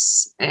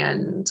guess.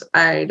 And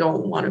I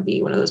don't want to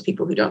be one of those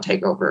people who don't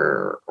take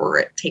over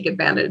or take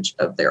advantage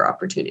of their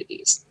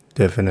opportunities.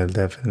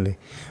 Definitely.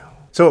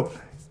 So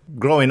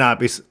growing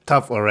up is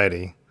tough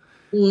already.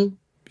 Mm-hmm.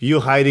 You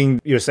hiding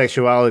your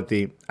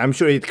sexuality, I'm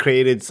sure it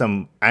created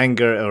some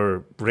anger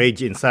or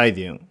rage inside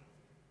you.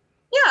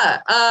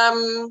 Yeah.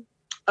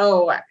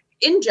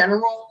 In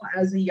general,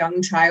 as a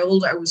young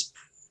child, I was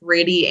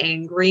pretty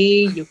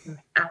angry. You can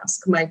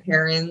ask my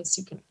parents.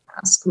 You can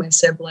ask my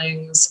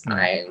siblings.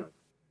 I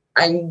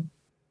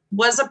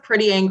was a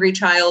pretty angry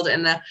child,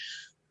 and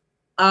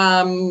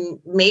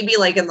maybe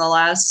like in the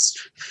last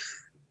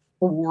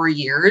 4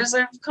 years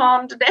I've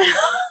calmed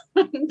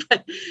down.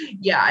 But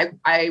yeah,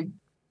 I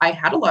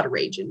had a lot of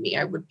rage in me.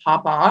 I would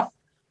pop off.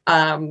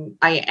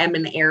 I am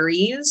an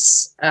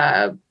Aries,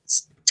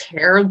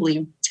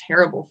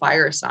 terrible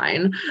fire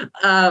sign.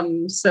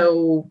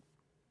 So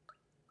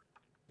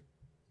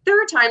there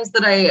are times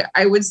that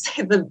I would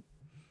say that,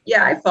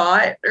 yeah, I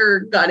fought or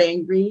got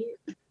angry.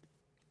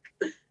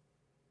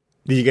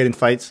 Did you get in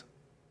fights?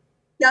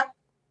 Yeah,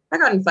 I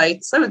got in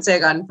fights. I would say I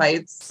got in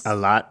fights. A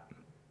lot?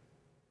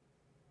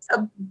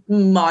 A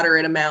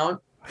moderate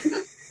amount.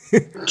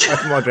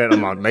 A moderate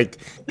amount. Like,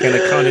 can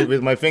I count it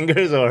with my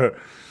fingers or?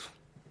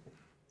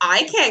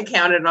 I can't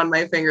count it on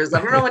my fingers. I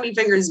don't know how many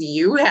fingers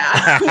you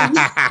have.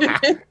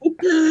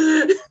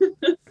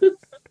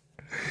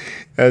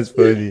 That's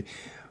funny.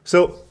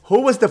 So,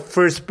 who was the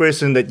first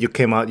person that you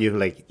came out? You're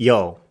like,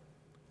 yo,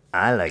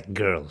 I like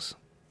girls.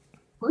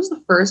 Who was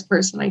the first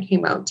person I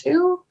came out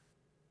to?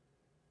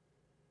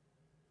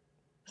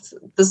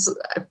 This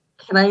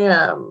can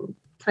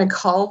I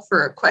call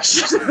for a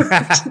question?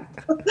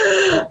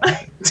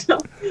 I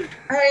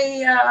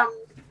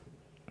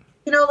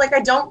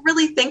don't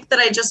really think that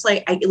I just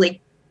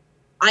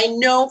I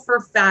know for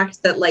a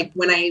fact that like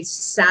when I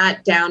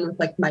sat down with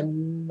like my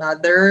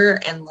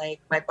mother and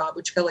like my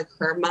babushka, like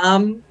her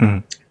mom,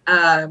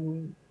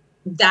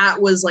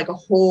 that was like a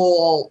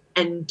whole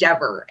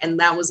endeavor, and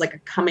that was like a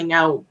coming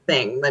out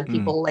thing that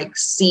people like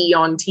see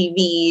on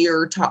TV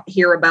or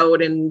hear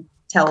about and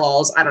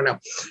tell-alls. I don't know,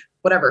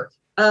 whatever.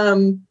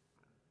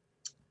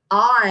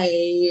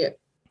 I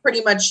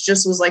pretty much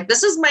just was like,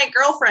 this is my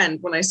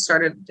girlfriend when I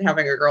started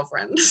having a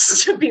girlfriend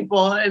to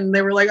people, and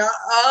they were like,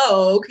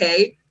 oh,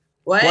 okay.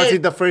 What? Was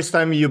it the first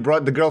time you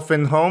brought the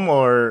girlfriend home,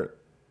 or?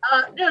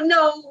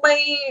 No,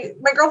 my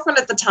girlfriend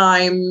at the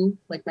time,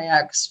 like my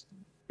ex,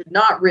 did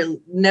not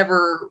really,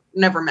 never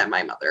met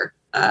my mother.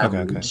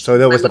 Okay. So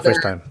that was the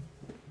first time.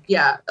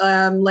 Yeah.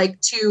 Like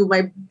to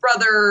my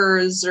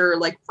brothers or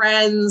like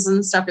friends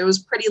and stuff, it was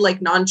pretty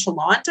like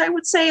nonchalant, I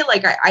would say.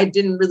 Like I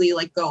didn't really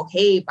like go,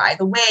 hey, by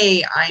the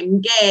way,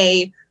 I'm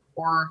gay,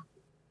 or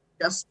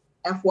just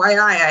FYI,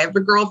 I have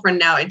a girlfriend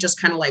now. I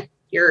just kind of like,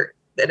 here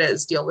it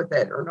is, deal with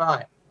it or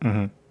not.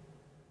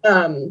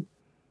 Mm-hmm.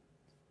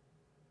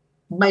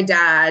 My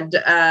dad,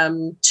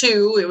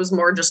 too, it was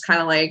more just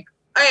kind of like,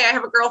 hey, I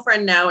have a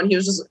girlfriend now. And he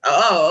was just,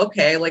 oh,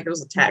 okay. Like it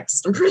was a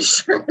text, I'm pretty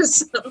sure.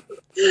 So,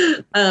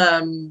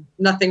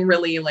 nothing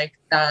really like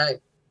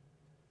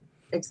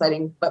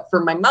exciting. But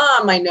for my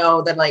mom, I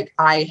know that like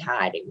I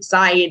had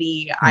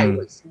anxiety. I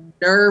was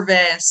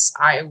nervous.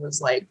 I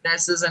was like,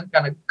 this isn't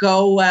going to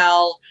go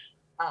well.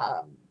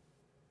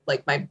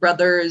 Like my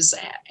brothers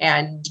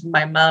and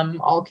my mom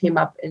all came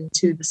up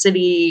into the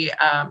city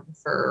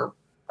for,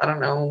 I don't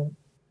know,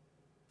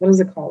 what is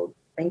it called?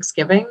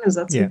 Thanksgiving? Is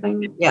that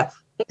something? Yeah.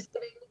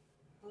 Thanksgiving.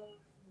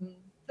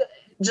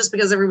 Just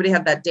because everybody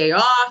had that day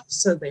off.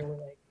 So they were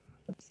like,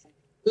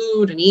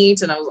 food and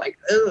eat. And I was like,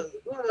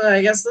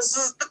 I guess this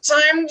is the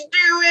time to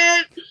do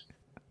it.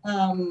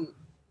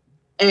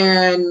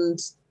 And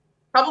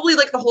probably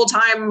like the whole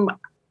time,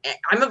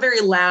 I'm a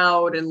very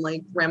loud and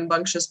like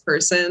rambunctious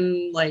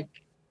person, like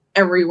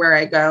everywhere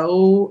I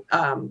go,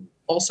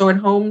 also at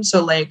home.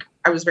 So like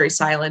I was very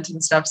silent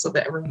and stuff, so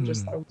that everyone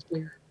just thought it was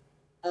weird.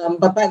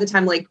 But by the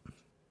time like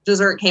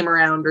dessert came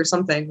around or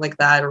something like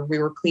that, or we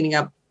were cleaning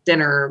up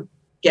dinner,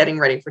 getting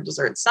ready for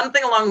dessert,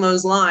 something along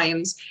those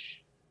lines,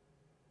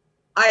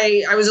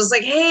 I was just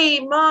like, hey,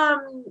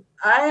 Mom,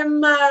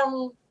 I'm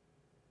gonna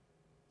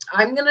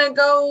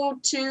go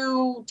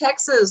to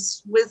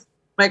Texas with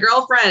my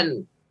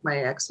girlfriend. My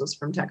ex was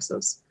from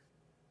Texas.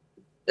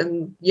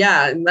 And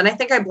yeah, and then I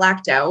think I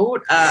blacked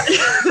out.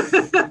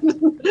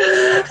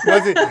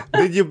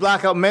 Did you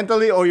black out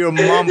mentally, or your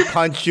mom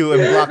punched you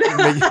and blocked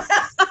you?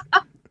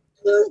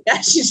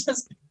 Yeah, she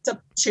just picked up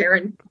a chair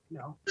and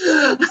no.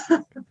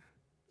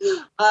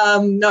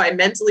 No, I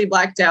mentally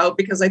blacked out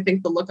because I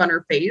think the look on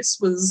her face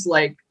was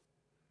like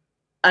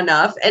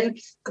enough. And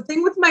the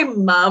thing with my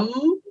mom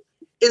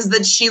is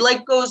that she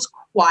like goes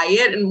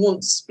quiet and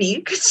won't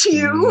speak to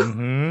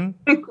you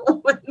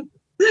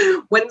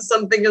when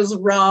something is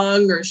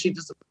wrong or she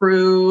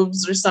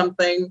disapproves or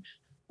something.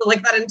 So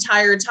like that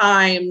entire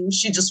time,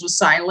 she just was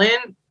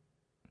silent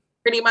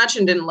pretty much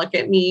and didn't look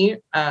at me.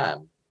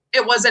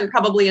 It wasn't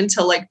probably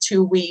until like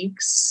 2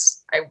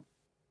 weeks.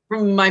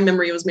 From my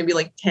memory, it was maybe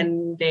like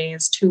 10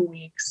 days, 2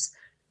 weeks,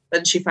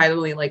 that she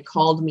finally like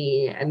called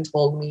me and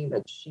told me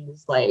that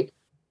she's like,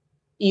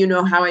 you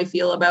know how I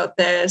feel about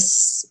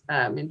this,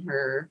 in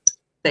her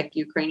thick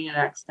Ukrainian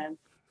accent.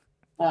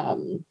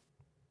 You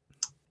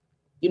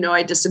know,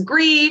 I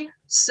disagree,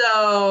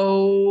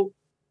 so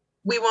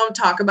we won't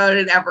talk about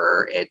it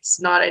ever. It's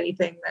not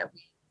anything that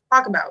we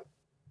talk about.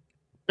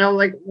 And I was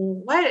like,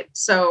 what?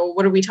 So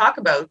what do we talk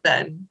about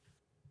then?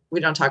 We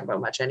don't talk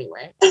about much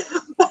anyway.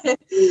 But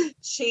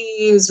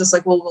she was just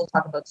like, well, we'll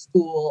talk about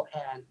school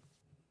and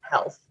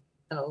health.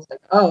 And I was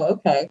like, oh,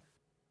 okay.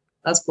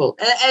 That's cool.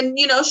 And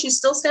you know, she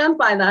still stands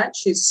by that.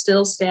 She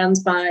still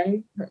stands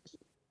by her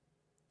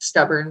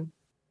stubborn.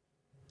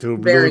 To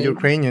blue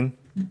Ukrainian.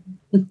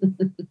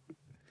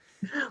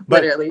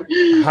 But literally.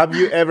 Have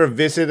you ever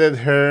visited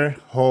her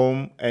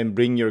home and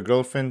bring your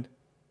girlfriend?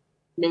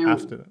 No.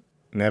 After that?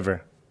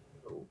 Never.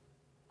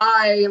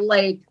 I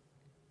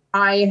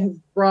have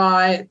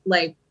brought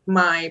like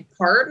my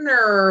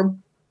partner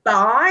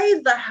by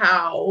the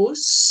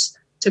house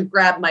to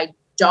grab my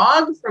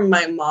dog from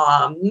my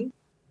mom,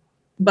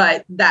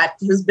 but that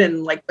has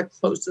been like the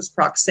closest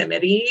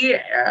proximity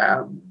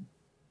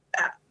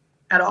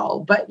at all.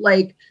 But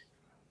like,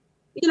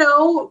 you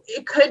know,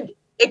 it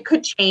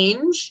could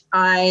change.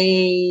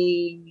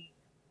 I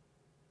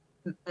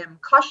am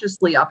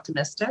cautiously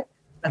optimistic.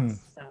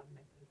 That's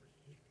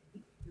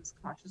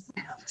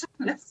cautiously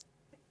optimistic.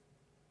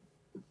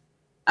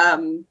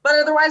 But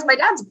otherwise, my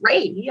dad's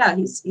great. Yeah,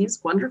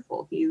 he's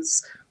wonderful.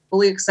 He's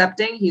fully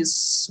accepting. He's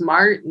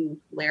smart and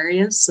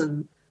hilarious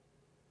and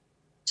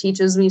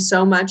teaches me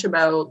so much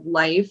about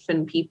life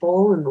and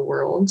people and the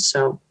world.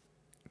 So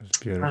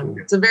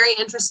it's a very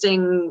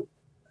interesting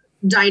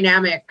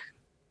dynamic,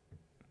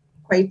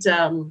 quite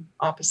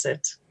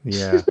opposite.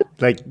 Yeah,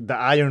 like the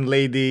Iron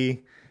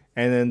Lady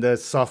and then the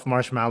soft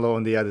marshmallow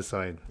on the other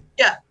side.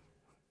 Yeah,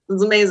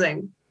 it's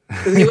amazing.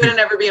 Because he wouldn't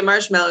ever be a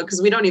marshmallow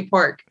because we don't eat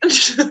pork.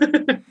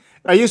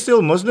 Are you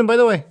still Muslim, by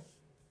the way?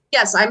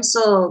 Yes, I'm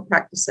still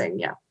practicing.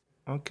 Yeah.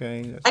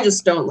 Okay. I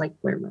just don't like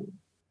wear money.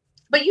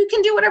 But you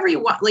can do whatever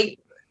you want. Like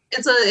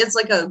it's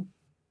like a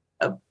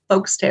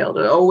folk's tale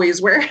to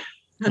always wear.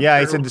 Yeah,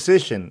 it's a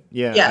decision.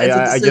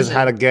 Yeah, I just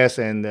had a guess,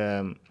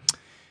 and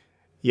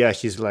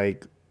she's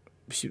like,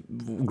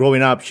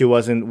 growing up, she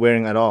wasn't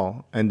wearing at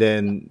all, and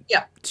then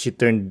she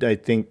turned, I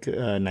think,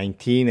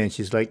 19, and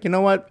she's like, you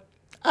know what?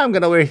 I'm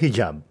gonna wear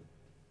hijab.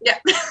 Yeah,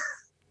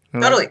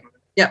 totally.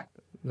 Yeah,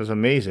 that's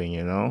amazing.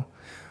 You know.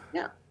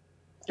 Yeah,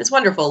 it's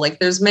wonderful. Like,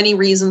 there's many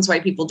reasons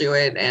why people do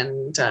it,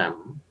 and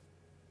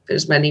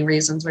there's many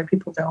reasons why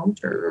people don't,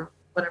 or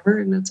whatever,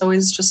 and it's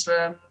always just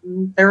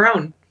their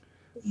own.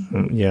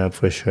 Yeah,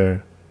 for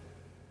sure.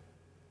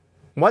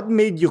 What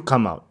made you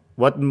come out?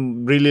 What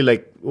really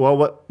like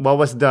what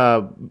was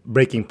the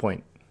breaking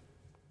point?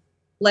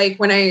 Like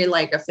when I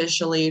like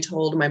officially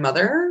told my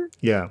mother.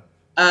 Yeah.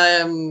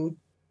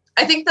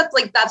 I think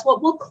that's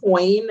what we'll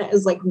coin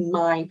as like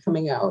my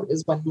coming out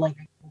is when like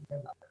I told my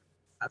mother.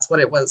 That's what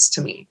it was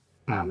to me.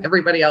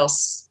 Everybody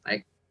else,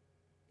 like,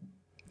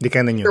 They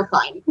kind of knew. you're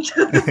fine.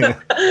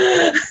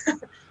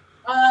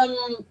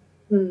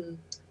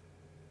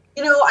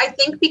 You know, I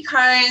think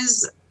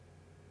because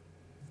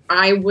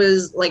I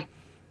was like,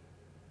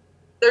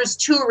 there's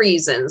two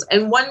reasons,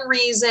 and one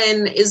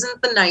reason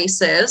isn't the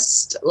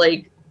nicest.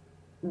 Like,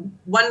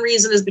 one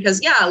reason is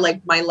because, yeah,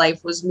 like my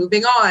life was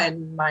moving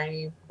on.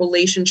 My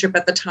relationship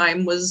at the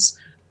time was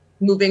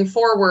moving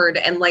forward.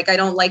 And like, I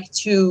don't like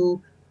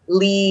to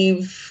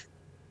leave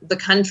the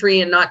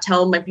country and not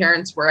tell my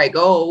parents where I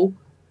go.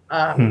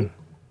 I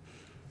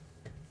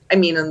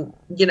mean,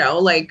 you know,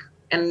 like,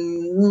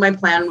 and my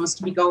plan was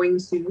to be going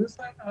soon.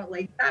 So I thought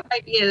like that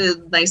might be a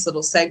nice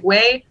little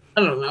segue. I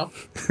don't know.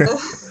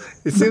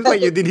 It seems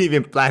like you didn't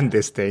even plan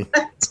this thing.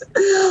 I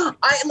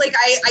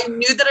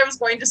knew that I was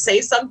going to say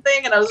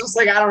something, and I was just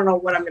like, I don't know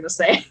what I'm going to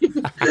say.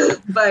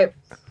 But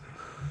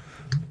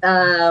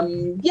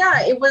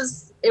yeah, it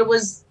was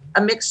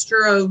a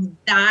mixture of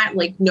that,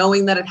 like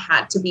knowing that it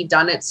had to be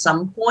done at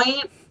some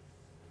point.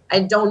 I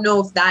don't know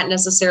if that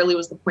necessarily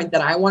was the point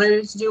that I wanted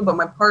it to do, but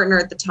my partner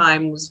at the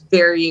time was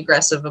very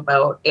aggressive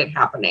about it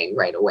happening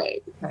right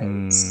away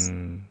because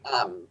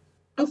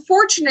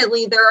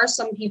unfortunately, there are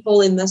some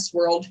people in this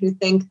world who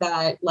think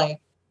that, like,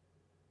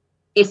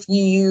 if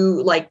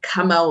you, like,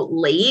 come out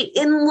late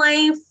in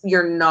life,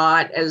 you're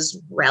not as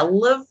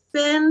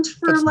relevant,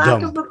 for That's lack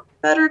dumb. of a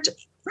better term.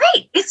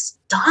 Right. It's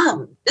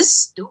dumb. It's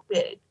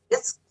stupid.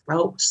 It's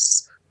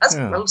gross. That's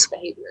gross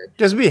behavior.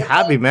 Just be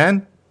happy,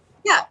 man.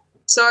 Yeah.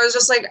 So I was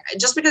just like,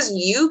 just because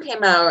you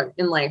came out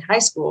in, like, high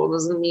school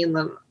doesn't mean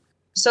that.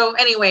 So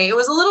anyway, it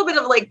was a little bit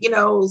of, like, you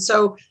know,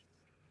 so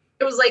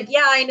it was like,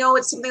 yeah, I know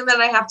it's something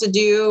that I have to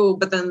do,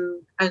 but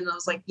then, and I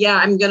was like, yeah,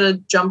 I'm going to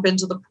jump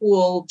into the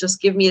pool.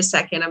 Just give me a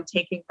second. I'm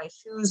taking my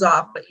shoes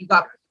off, but you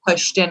got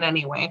pushed in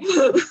anyway.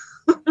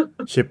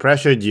 She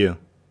pressured you.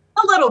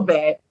 A little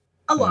bit,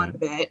 a lot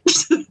of it.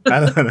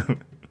 I don't know.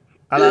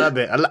 A lot of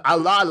it. A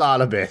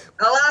lot of it.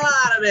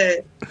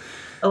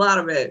 A lot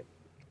of it.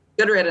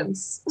 Good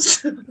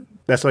riddance.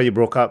 That's why you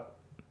broke up.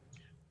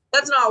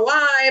 That's not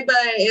why, but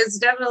it's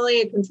definitely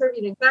a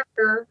contributing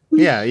factor.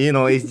 Yeah, you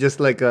know, it's just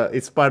like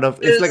it's part of,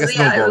 it's like a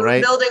snowball, it was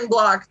right? a building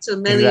block to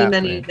many,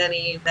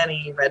 Exactly.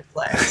 many red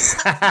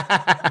flags.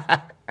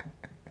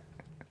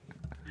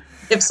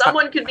 If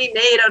someone could be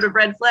made out of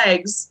red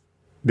flags,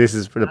 This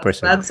is for the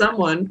person. that's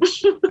someone.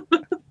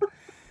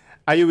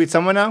 Are you with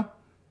someone now?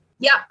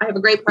 Yeah, I have a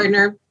great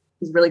partner.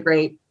 He's really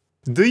great.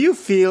 Do you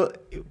feel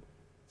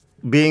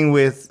being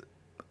with,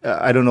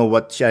 I don't know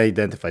what she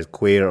identifies,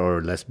 queer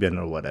or lesbian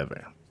or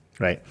whatever,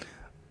 right?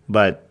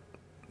 But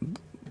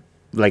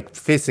like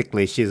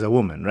physically, she's a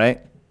woman,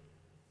 right?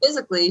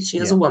 Physically, she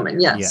is a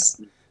woman, yes.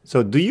 Yeah.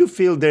 So do you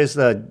feel there's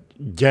a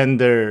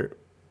gender,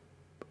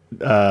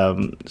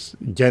 not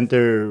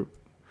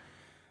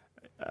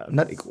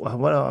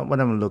what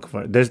I'm looking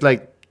for?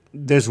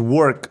 There's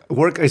work.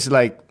 Work is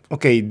like,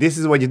 okay, this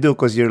is what you do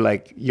because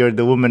you're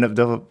the woman of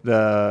the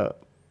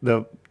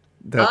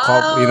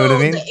couple. You know what I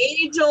mean? The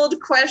age-old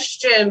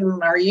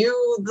question: are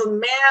you the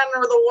man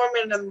or the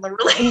woman in the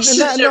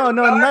relationship? No,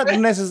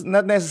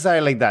 not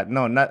necessarily like that.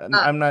 No, not.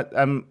 I'm not.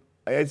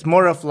 It's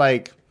more of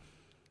like,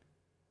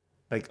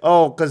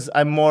 oh, because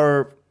I'm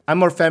more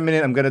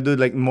feminine. I'm gonna do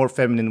like more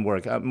feminine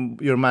work.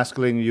 You're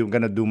masculine. You're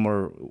gonna do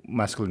more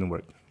masculine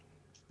work.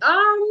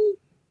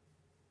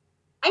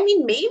 I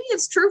mean, maybe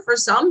it's true for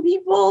some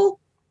people.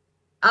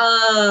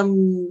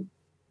 You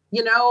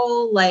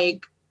know,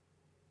 like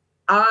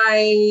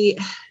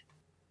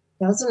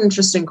that's an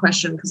interesting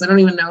question because I don't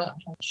even know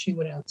how she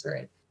would answer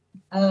it.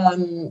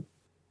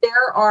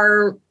 There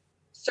are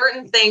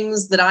certain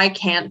things that I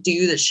can't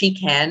do that she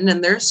can,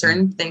 and there are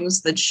certain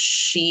things that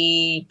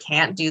she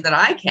can't do that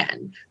I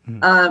can.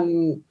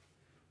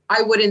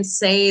 I wouldn't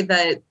say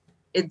that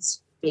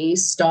it's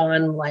based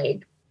on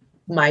like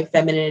my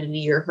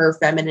femininity or her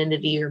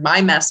femininity or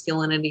my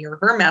masculinity or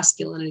her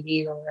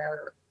masculinity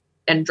or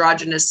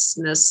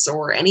androgynousness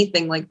or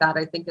anything like that.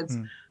 I think it's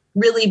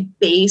really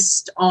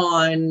based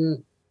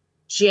on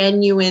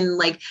genuine,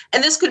 like,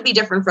 and this could be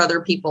different for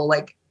other people.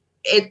 Like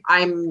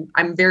I'm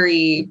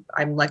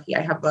lucky.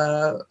 I have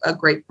a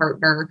great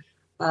partner.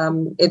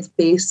 It's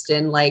based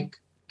in like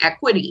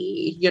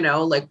equity, you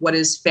know, like what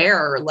is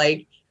fair.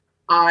 Like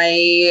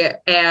I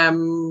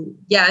am,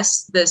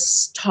 yes,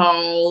 this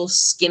tall,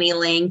 skinny,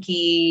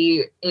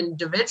 lanky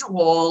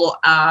individual,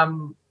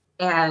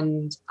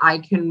 and I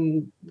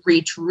can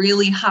reach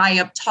really high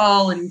up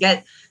tall and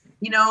get,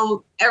 you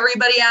know,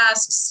 everybody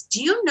asks,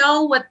 do you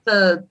know what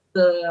the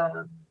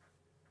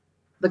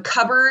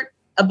cupboard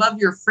above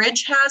your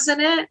fridge has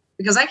in it?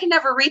 Because I can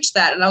never reach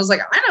that. And I was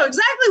like, I know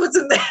exactly what's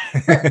in there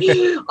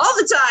all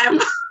the time.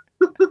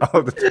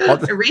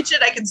 I reach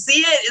it, I can see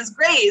it. It's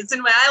great. It's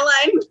in my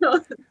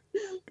eyeline.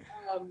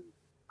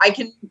 I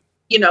can,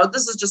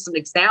 this is just an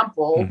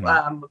example,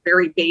 a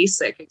very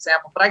basic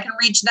example, but I can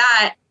reach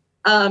that.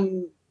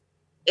 And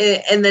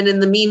then in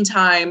the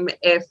meantime,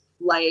 if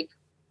like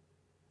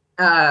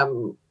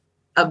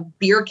a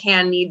beer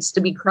can needs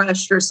to be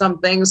crushed or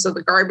something so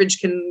the garbage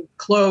can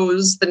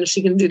close, then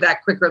she can do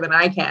that quicker than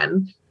I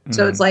can.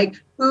 So it's like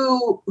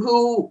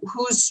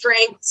whose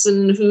strengths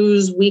and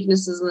whose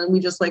weaknesses, and then we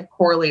just like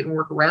correlate and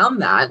work around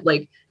that.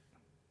 Like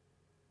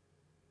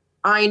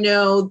I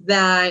know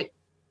that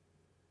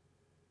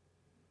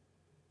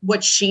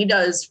what she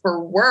does for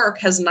work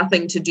has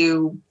nothing to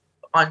do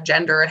on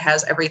gender. It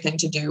has everything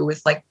to do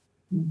with like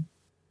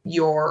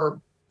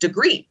your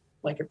degree.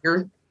 Like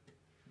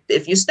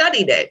if you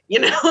studied it,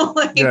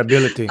 like your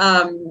ability.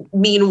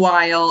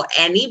 Meanwhile,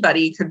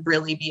 anybody could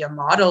really be a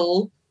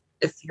model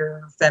if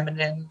you're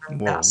feminine or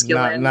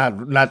masculine.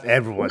 Not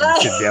everyone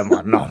should be a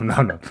model.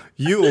 No.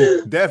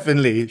 You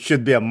definitely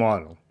should be a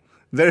model.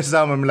 There's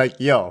some I'm like,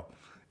 yo,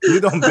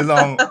 you don't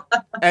belong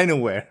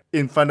anywhere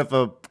in front of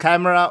a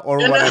camera or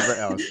whatever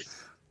else.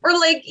 Or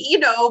like,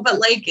 but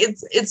like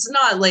it's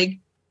not like,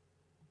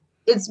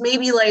 it's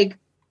maybe like,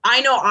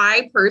 I know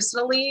I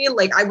personally,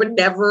 like I would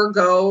never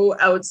go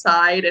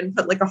outside and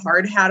put like a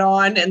hard hat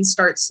on and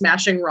start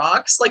smashing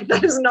rocks. Like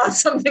that is not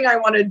something I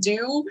want to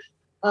do.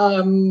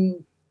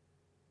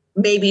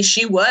 Maybe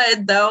she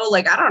would though,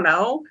 like, I don't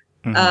know.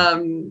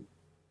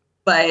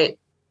 But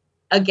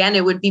again,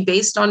 it would be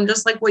based on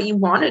just like what you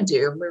want to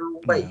do or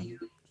what you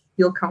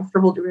feel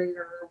comfortable doing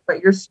or what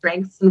your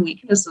strengths and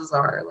weaknesses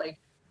are. Like,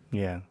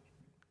 yeah.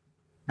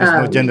 There's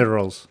no gender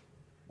roles.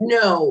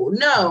 No,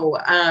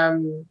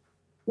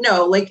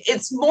 like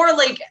it's more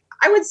like,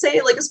 I would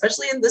say like,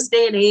 especially in this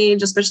day and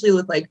age, especially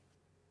with like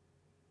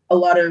a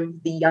lot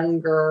of the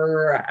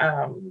younger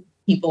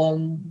people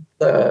in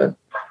the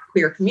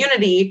queer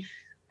community,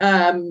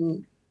 a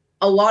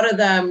lot of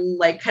them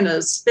like kind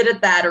of spit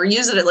at that or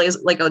use it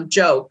like a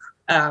joke.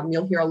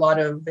 You'll hear a lot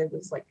of it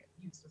was like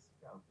used as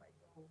a joke, like,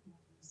 oh,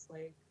 it's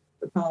like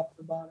the top,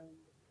 the bottom.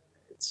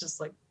 It's just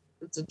like,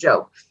 it's a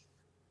joke.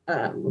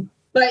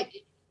 But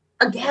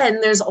again,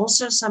 there's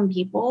also some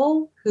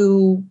people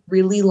who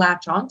really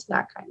latch on to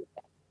that kind of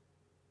thing.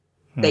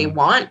 They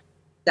want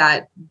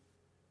that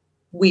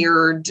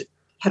weird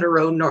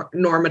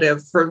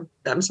heteronormative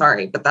I'm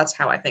sorry, but that's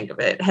how I think of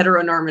it.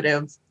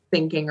 Heteronormative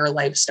thinking or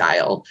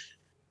lifestyle,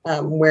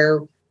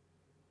 where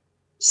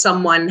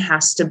someone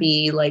has to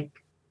be like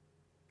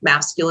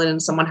masculine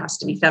and someone has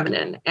to be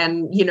feminine.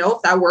 And,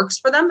 if that works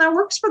for them, that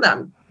works for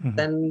them.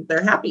 Then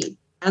they're happy.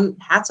 And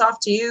hats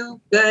off to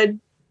you. Good.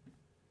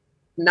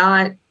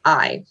 Not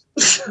I.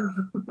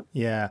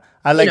 Yeah.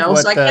 I like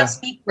so I can't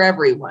speak for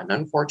everyone,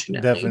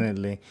 unfortunately.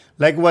 Definitely.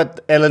 Like what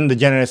Ellen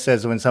DeGeneres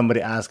says when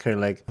somebody asks her,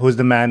 like, who's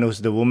the man,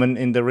 who's the woman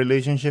in the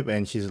relationship?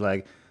 And she's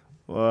like,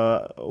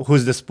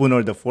 who's the spoon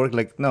or the fork?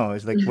 Like, no,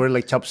 it's like, we're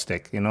like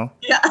chopstick,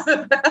 Yeah.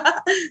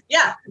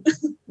 Yeah.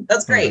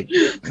 That's great.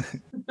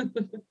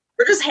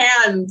 We're just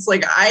hands.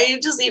 Like, I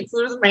just eat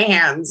food with my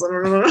hands.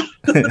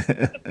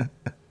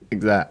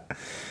 Exactly.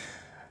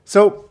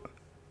 So,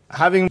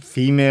 having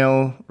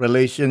female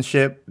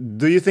relationship,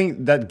 do you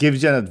think that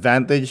gives you an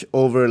advantage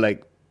over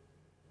like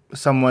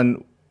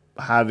someone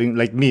having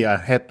like me, a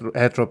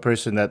hetero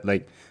person that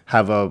like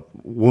have a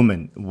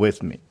woman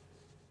with me?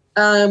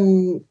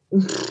 An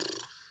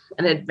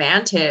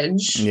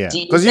advantage? Yeah,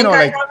 because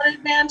I have an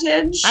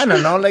advantage. I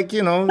don't know, like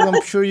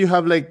I'm sure you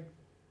have like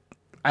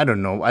I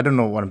don't know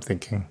what I'm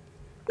thinking.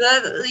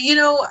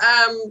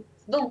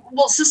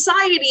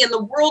 Society and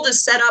the world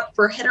is set up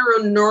for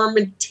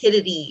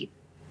heteronormativity.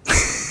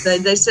 I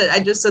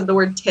just said the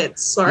word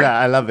tits. Sorry. Yeah,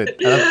 I love it.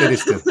 I love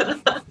titties too.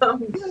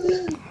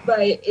 But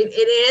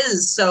it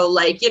is. So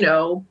like,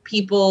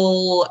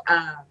 people,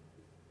 I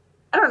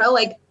don't know,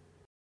 like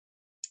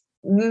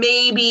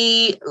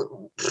maybe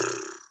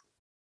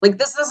like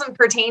this doesn't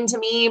pertain to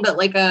me, but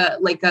like a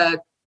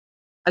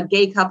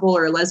gay couple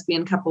or a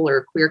lesbian couple or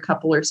a queer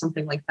couple or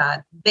something like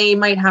that, they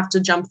might have to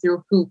jump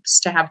through hoops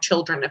to have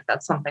children if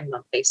that's something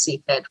that they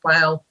see fit,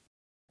 while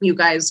you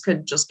guys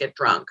could just get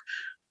drunk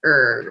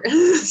or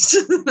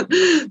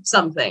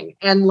something.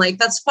 And like,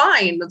 that's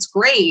fine. That's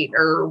great.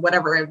 Or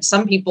whatever.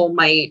 Some people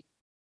might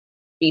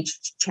be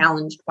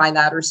challenged by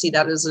that or see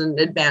that as an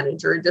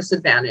advantage or a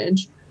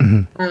disadvantage.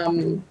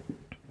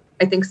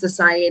 I think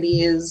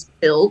society is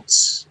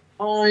built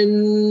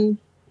on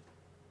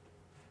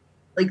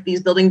like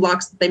these building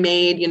blocks that they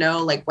made,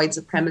 like white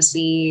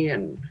supremacy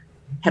and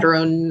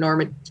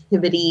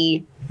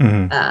heteronormativity,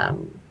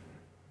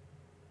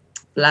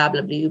 blah,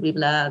 blah, blah, blah,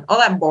 blah, all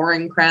that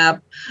boring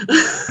crap.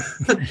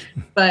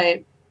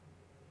 But,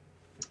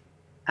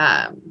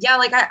 yeah,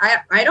 like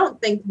I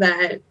don't think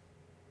that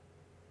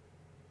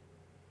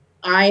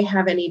I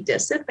have any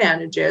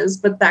disadvantages,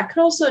 but that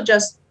could also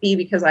just be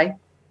because I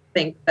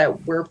think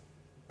that we're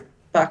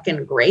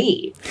fucking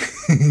great.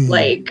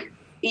 Like,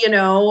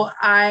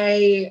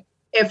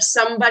 if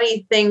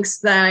somebody thinks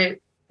that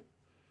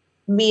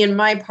me and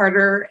my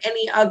partner,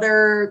 any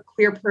other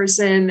queer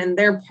person and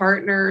their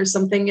partner or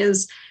something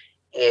is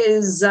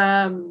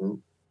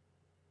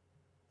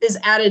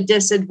at a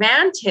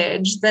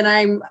disadvantage, then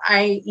I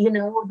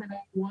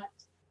want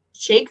to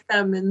shake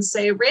them and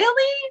say,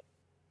 really?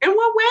 In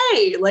what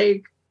way?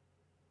 Like,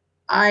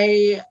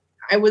 I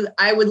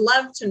would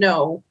love to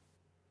know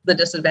the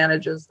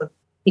disadvantages that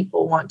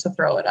people want to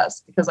throw at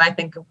us, because I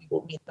think we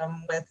will meet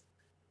them with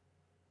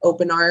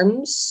open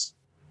arms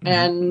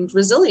and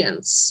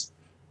resilience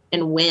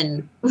and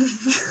win.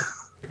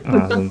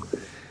 Awesome.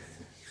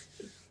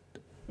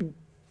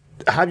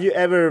 Have you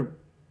ever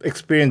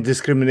experienced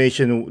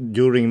discrimination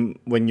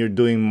when you're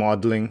doing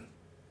modeling?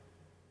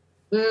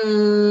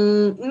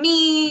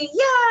 Me,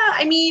 yeah.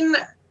 I mean,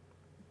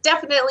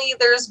 definitely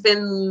there's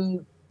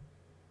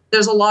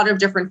a lot of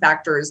different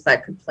factors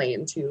that could play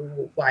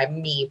into why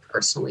me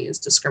personally is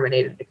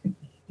discriminated. It could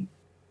be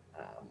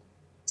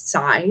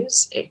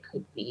size. It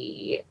could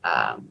be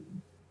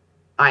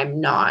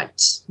I'm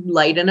not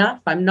light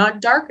enough. I'm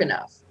not dark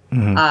enough.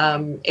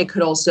 It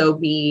could also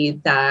be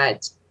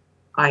that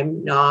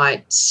I'm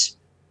not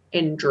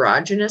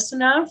androgynous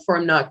enough, or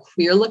I'm not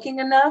queer looking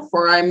enough,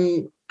 or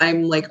I'm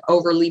like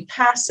overly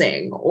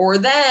passing. Or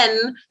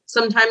then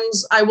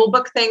sometimes I will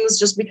book things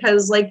just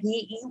because like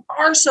you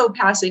are so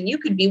passing. You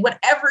could be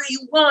whatever you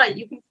want.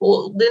 You can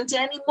fold into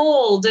any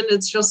mold. And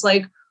it's just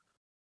like,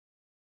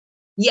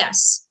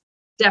 yes,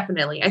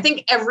 definitely. I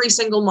think every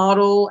single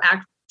model,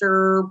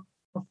 actor,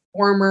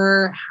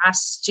 performer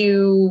has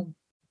to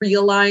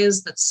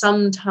realize that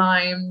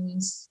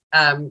sometimes,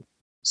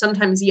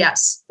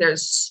 yes,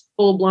 there's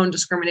full-blown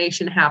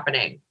discrimination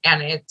happening,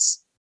 and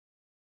it's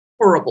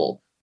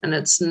horrible and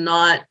it's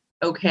not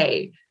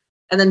okay.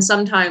 And then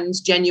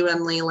sometimes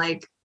genuinely,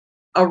 like,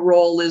 a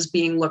role is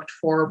being looked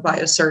for by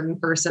a certain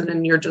person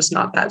and you're just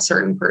not that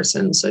certain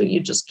person, so you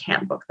just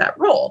can't book that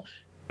role.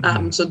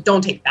 So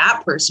don't take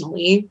that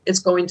personally. It's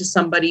going to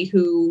somebody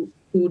who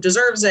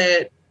deserves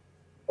it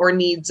or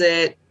needs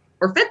it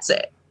or fits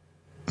it.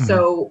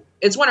 So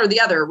it's one or the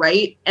other,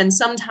 right? And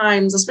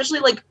sometimes, especially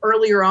like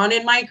earlier on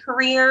in my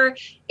career,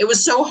 it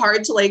was so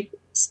hard to like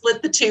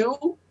split the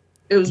two.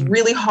 It was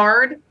really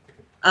hard.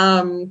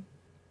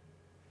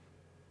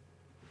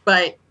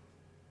 But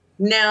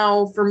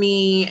now for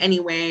me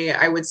anyway,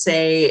 I would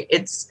say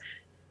it's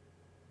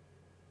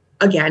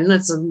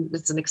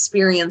an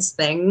experience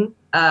thing.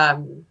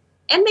 And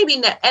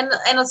maybe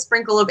and a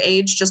sprinkle of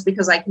age, just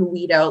because I can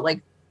weed out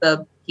like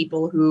the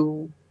people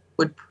who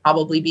would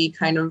probably be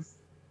kind of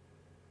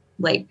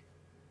like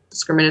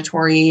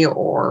discriminatory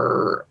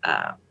or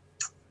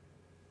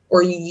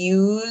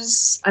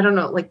use, I don't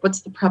know, like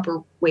what's the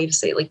proper way to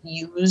say it? Like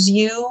use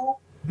you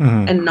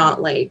and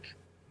not like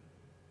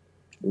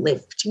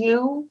lift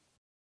you.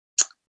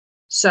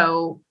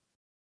 So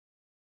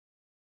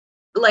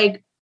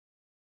like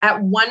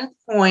at one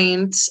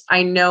point,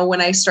 I know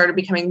when I started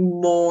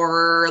becoming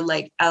more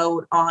like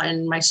out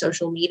on my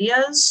social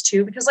medias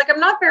too, because like I'm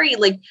not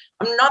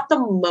the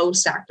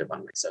most active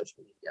on my social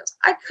medias.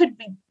 I could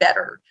be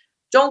better.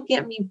 Don't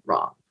get me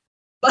wrong.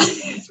 But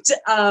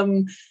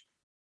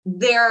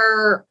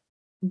there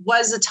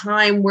was a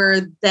time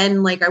where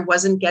then like I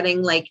wasn't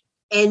getting like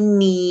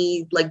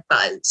any like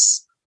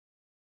buzz.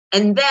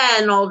 And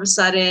then all of a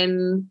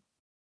sudden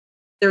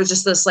there was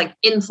just this like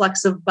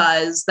influx of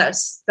buzz that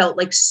felt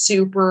like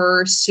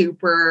super,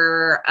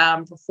 super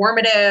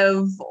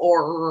performative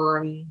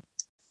or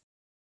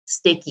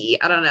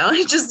sticky. I don't know.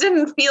 It just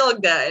didn't feel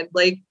good.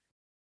 Like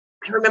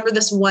I remember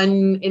this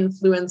one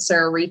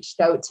influencer reached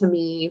out to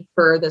me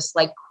for this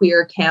like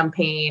queer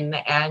campaign,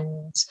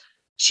 and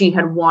she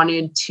had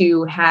wanted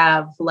to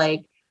have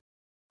like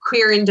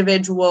queer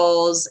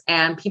individuals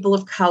and people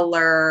of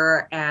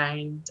color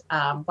and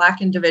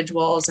Black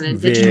individuals and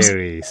Indigenous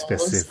very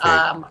specific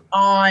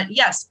on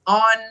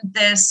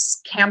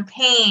this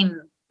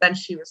campaign that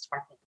she was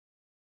talking about.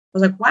 I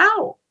was like,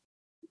 wow,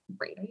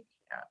 great idea.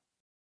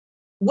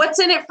 What's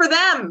in it for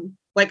them?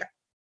 Like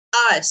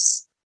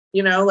us,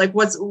 you know, like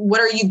what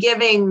are you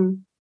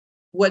giving?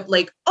 What,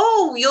 like,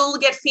 oh, you'll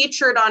get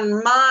featured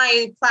on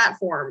my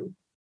platform.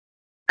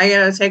 I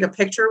gotta take a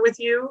picture with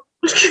you.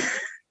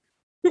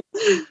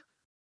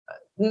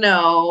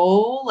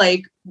 No,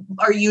 like,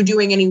 are you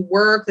doing any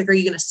work? Like, are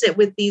you going to sit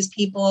with these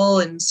people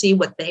and see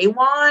what they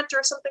want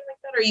or something like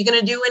that? Are you going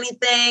to do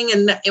anything?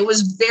 And it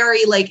was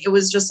very like, it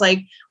was just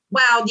like,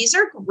 wow, these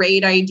are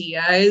great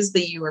ideas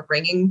that you are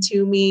bringing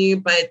to me,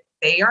 but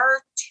they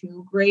are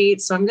too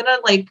great. So I'm going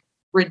to like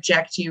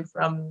reject you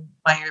from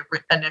my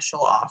initial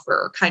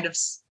offer kind of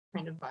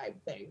vibe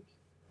thing.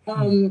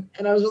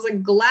 And I was just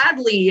like,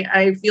 gladly,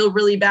 I feel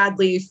really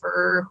badly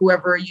for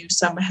whoever you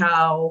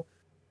somehow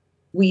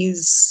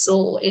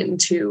weasel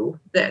into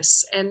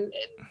this. And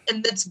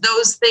it's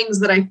those things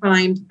that I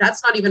find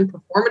that's not even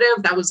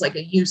performative. That was like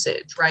a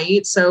usage,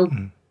 right? So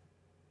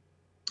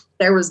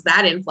there was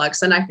that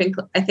influx. And I think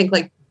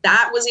like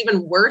that was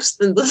even worse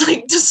than the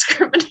like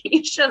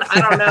discrimination. I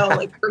don't know.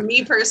 Like for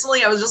me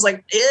personally, I was just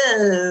like,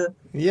 ew.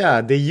 Yeah,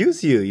 they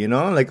use you, you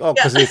know, like, oh,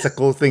 because it's a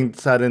cool thing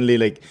suddenly,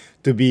 like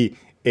to be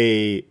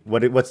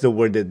what's the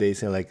word that they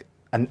say, like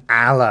an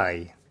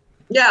ally.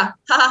 Yeah.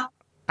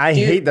 I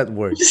hate that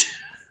word.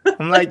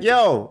 I'm like,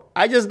 yo,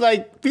 I just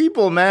like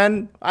people,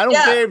 man. I don't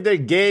care if they're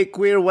gay,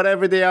 queer,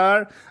 whatever they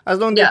are. As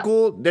long as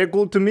they're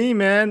cool to me,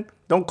 man.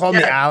 Don't call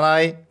me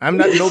ally. I'm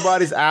not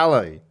nobody's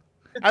ally.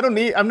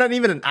 I'm not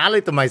even an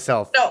ally to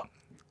myself. No.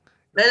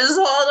 I just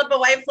hold up a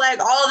white flag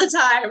all the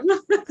time.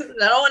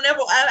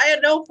 I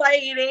had no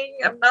fighting.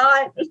 I'm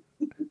not.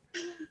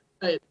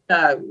 But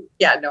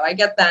I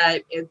get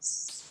that.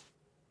 It's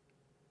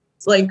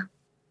like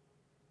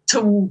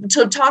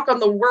to talk on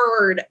the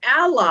word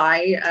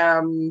ally,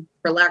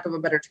 for lack of a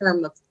better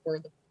term, that's the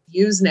word that we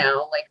use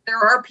now. Like, there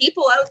are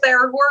people out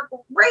there who are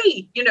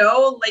great,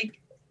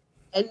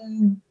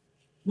 and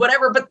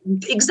whatever, but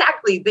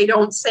exactly, they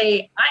don't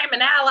say I'm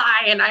an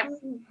ally and I'm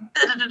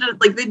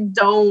like, they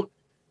don't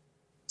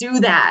do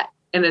that.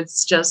 And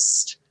it's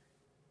just,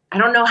 I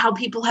don't know how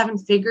people haven't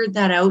figured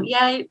that out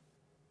yet.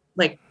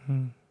 Like,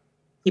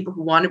 people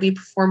who want to be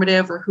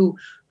performative or who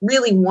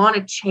really want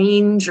to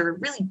change or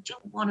really do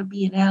want to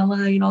be an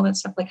ally and all that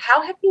stuff. Like,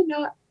 how have you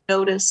not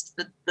noticed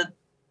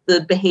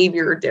the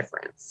behavior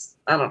difference?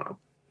 I don't know.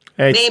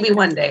 Maybe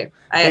one day.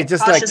 I'm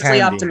just cautiously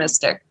like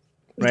optimistic.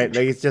 Right?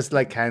 Like, it's just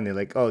like candy.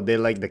 Like, oh, they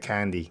like the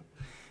candy.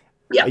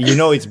 Yeah.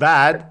 It's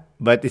bad,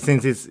 but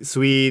since it's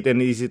sweet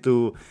and easy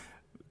to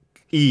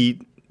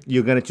eat,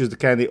 you're going to choose the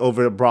candy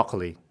over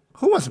broccoli.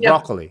 Who wants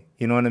broccoli?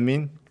 You know what I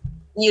mean?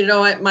 You know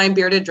what? My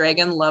bearded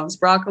dragon loves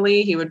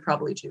broccoli. He would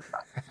probably choose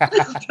broccoli.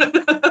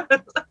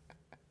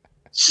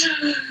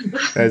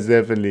 That's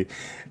definitely.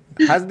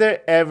 Has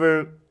there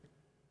ever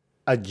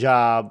a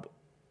job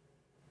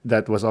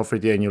that was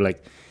offered to you and you're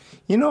like,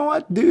 you know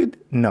what, dude?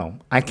 No,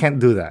 I can't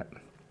do that.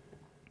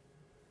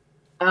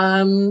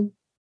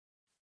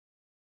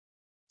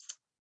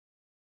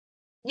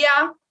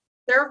 Yeah,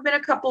 there have been a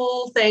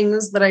couple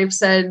things that I've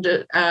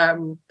said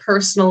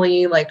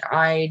personally, like,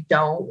 I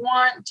don't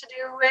want to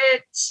do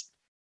it.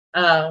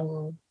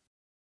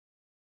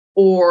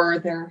 Or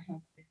there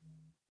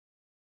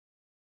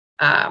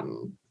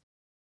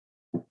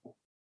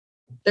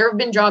have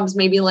been jobs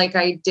maybe like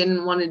I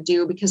didn't want to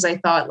do because I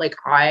thought like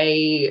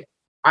I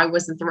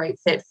wasn't the right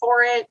fit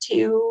for it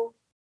too.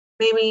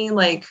 Maybe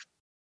like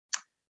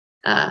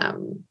that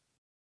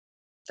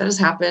has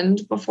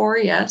happened before,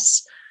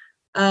 yes.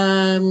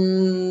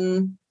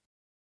 It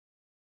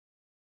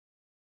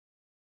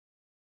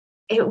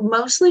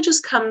mostly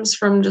just comes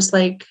from just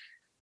like,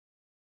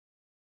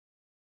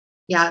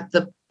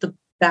 the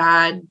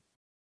bad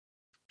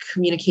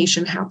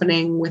communication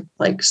happening with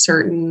like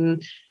certain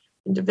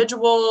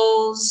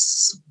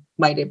individuals.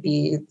 Might it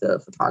be the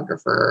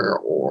photographer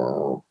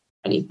or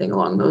anything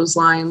along those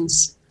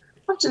lines?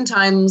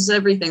 Oftentimes,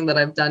 everything that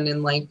I've done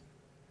in like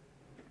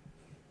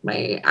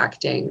my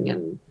acting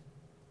and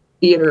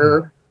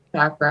theater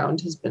background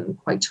has been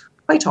quite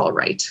all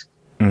right.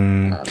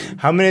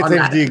 How many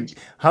times do you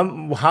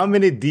how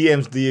many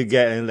DMs do you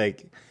get and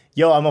like,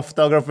 yo, I'm a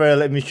photographer,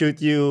 let me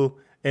shoot you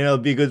and it'll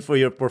be good for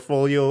your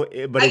portfolio,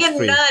 but I get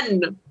free.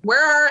 None.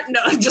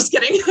 No, I'm just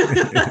kidding.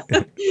 I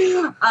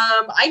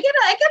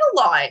get a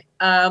lot.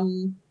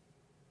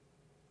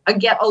 I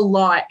get a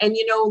lot. And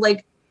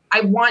like,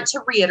 I want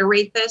to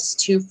reiterate this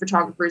to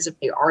photographers if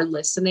they are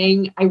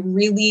listening. I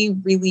really,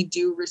 really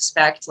do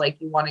respect like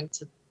you wanting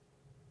to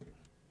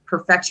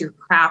perfect your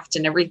craft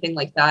and everything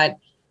like that.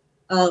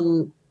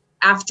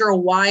 After a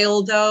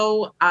while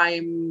though,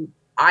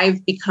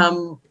 I've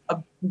become a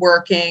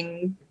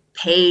working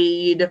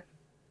paid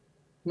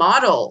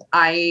model.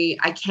 I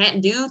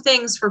can't do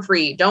things for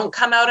free. Don't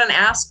come out and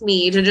ask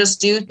me to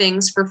just do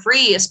things for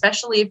free,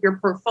 especially if your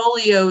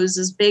portfolio is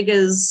as big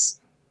as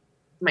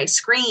my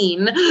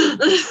screen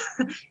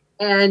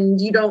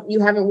and you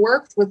haven't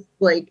worked with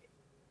like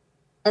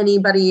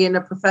anybody in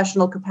a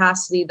professional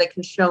capacity that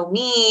can show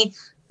me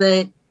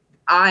that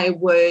I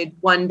would,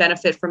 one,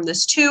 benefit from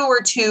this too,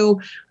 or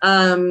two,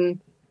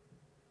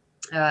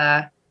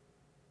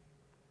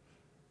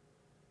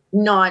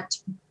 not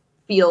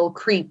feel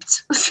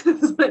creeped,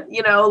 like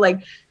know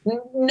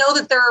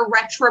that they're a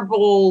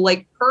reputable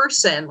like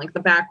person, like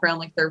the background,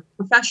 like they're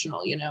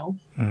professional,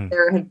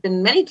 There have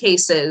been many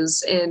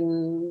cases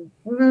in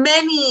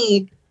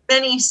many,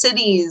 many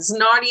cities,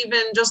 not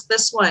even just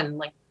this one,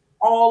 like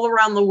all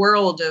around the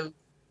world of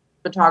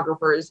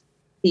photographers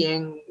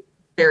being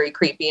very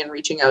creepy and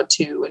reaching out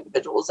to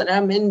individuals. And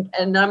I'm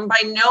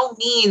by no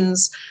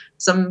means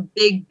some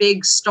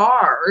big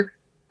star.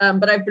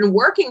 But I've been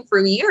working for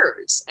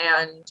years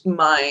and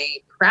my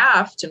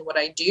craft and what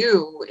I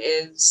do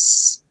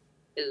is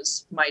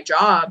my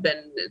job.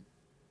 And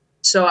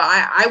so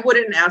I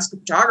wouldn't ask a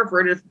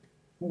photographer to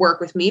work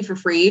with me for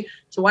free.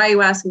 So why are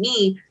you asking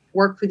me to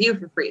work with you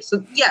for free?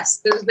 So yes,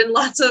 there's been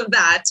lots of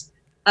that.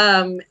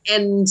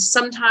 And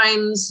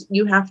sometimes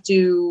you have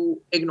to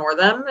ignore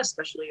them,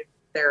 especially if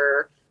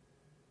they're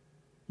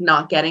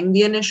not getting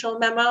the initial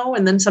memo.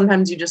 And then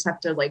sometimes you just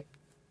have to like,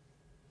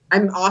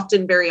 I'm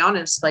often very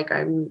honest. Like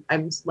I'm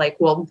like,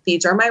 well,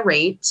 these are my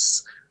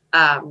rates.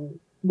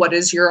 What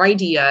is your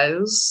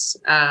ideas?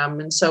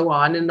 And so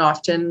on. And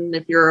often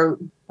if you're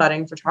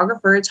budding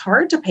photographer, it's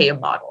hard to pay a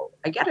model.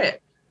 I get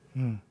it.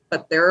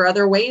 But there are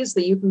other ways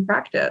that you can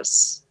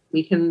practice.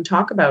 We can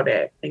talk about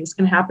it. Things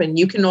can happen.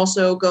 You can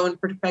also go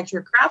and perfect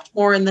your craft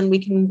more, and then we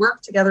can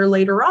work together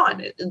later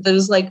on.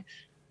 There's like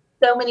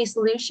so many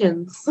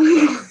solutions.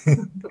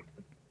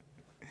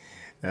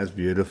 That's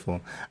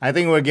beautiful. I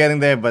think we're getting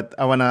there, but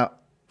I want to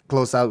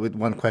close out with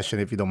one question,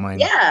 if you don't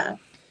mind. Yeah.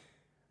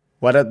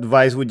 What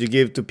advice would you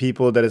give to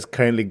people that is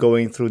currently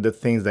going through the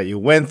things that you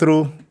went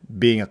through,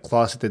 being a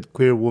closeted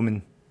queer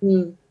woman?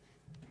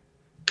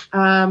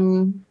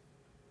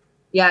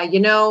 Yeah, you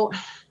know,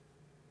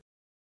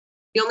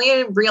 the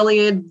only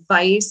really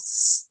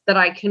advice that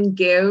I can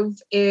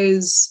give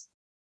is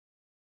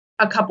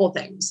a couple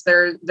things.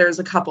 There's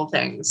a couple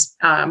things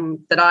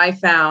that I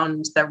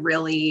found that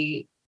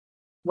really,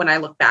 when I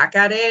look back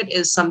at it,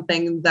 is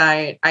something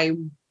that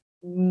I'm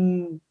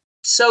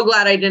so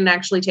glad I didn't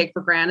actually take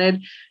for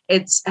granted.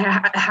 It's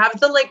have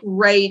the like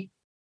right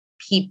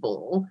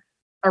people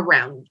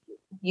around you.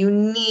 You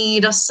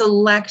need a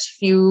select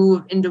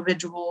few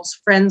individuals,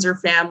 friends or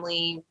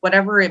family,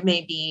 whatever it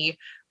may be,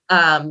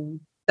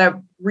 that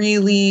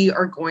really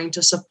are going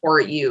to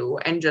support you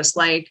and just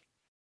like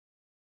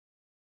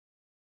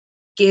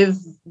give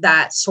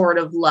that sort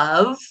of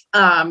love,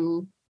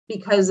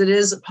 because it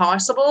is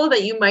possible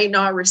that you might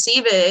not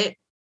receive it,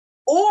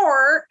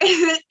 or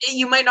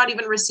you might not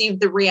even receive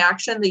the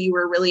reaction that you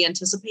were really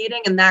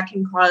anticipating, and that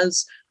can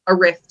cause a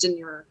rift in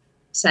your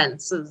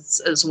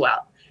senses as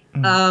well.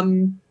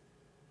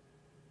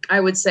 I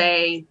would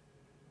say,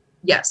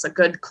 yes, a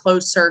good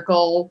close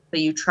circle that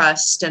you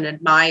trust and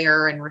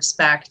admire and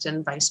respect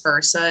and vice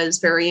versa is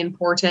very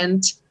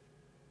important.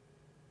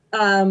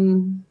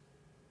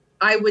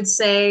 I would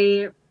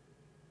say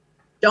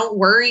don't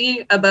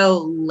worry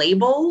about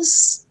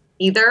labels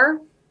either.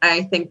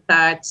 I think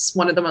that's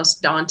one of the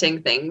most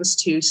daunting things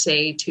to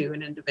say to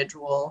an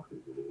individual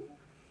who,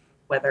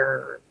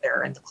 whether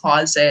they're in the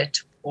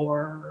closet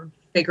or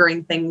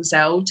figuring things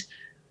out,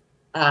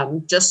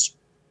 just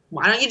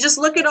why don't you just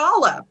look it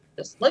all up?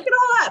 Just look it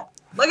all up.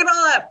 Look it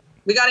all up.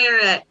 We got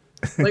internet.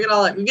 Look it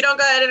all up. If you don't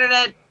got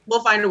internet,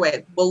 we'll find a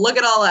way. We'll look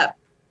it all up.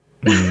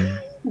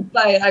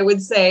 But I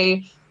would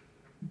say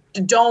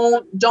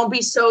don't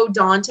be so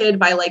daunted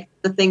by like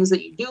the things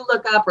that you do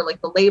look up, or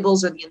like the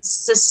labels or the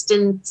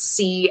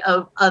insistency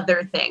of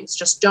other things.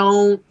 Just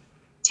don't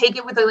take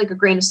it with like a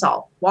grain of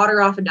salt.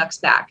 Water off a duck's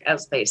back,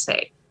 as they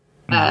say.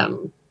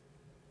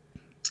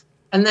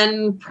 And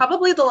then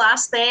probably the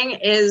last thing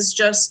is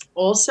just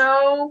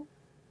also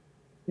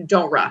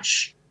don't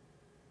rush.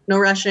 No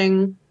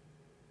rushing.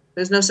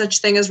 There's no such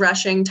thing as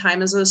rushing.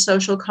 Time is a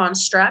social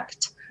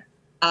construct.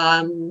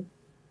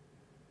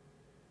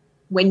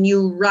 When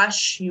you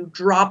rush, you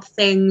drop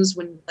things.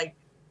 When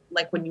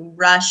when you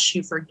rush,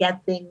 you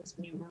forget things.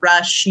 When you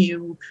rush,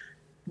 you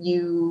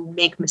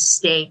make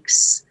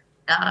mistakes.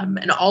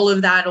 And all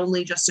of that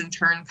only just in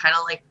turn kind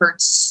of like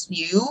hurts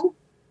you.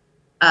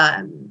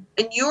 And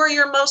you are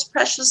your most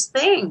precious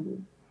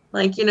thing.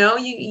 Like, you know,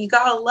 you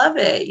gotta love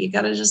it. You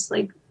gotta just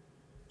like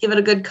give it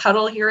a good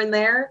cuddle here and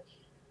there.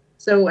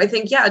 So I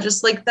think, yeah,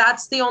 just like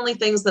that's the only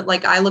things that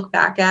like I look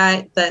back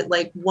at that,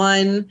 like,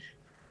 one,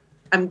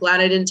 I'm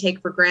glad I didn't take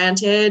for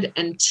granted,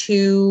 and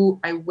two,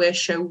 I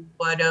wish I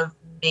would have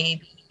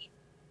maybe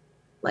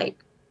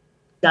like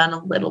done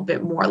a little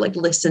bit more, like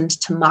listened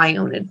to my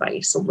own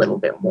advice a little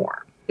bit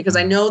more, because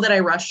I know that I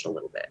rushed a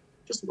little bit,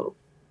 just a little.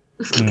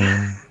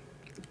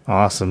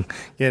 Awesome.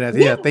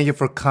 Yeah, thank you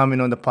for coming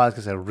on the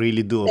podcast. I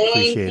really do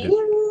appreciate it.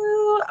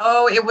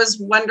 Oh, it was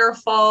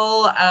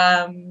wonderful.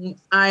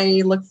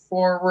 I look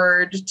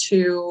forward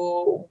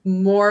to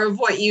more of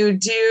what you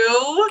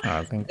do.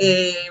 Thank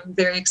you. I'm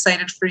very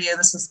excited for you.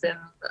 This has been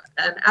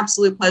an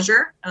absolute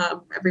pleasure.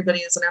 Everybody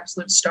is an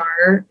absolute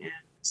star and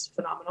it's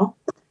phenomenal.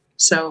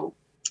 So,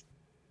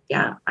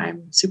 yeah,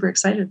 I'm super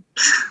excited.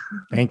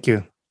 Thank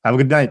you. Have a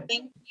good night.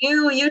 Thank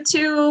you. You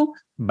too.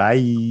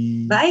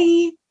 Bye.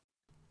 Bye.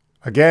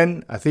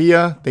 Again,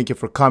 Athea, thank you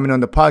for coming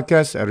on the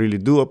podcast. I really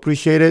do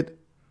appreciate it.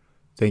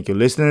 Thank you,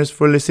 listeners,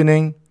 for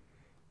listening.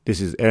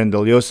 This is Aaron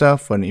Deliosa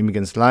for An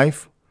Immigrant's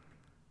Life.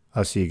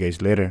 I'll see you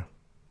guys later.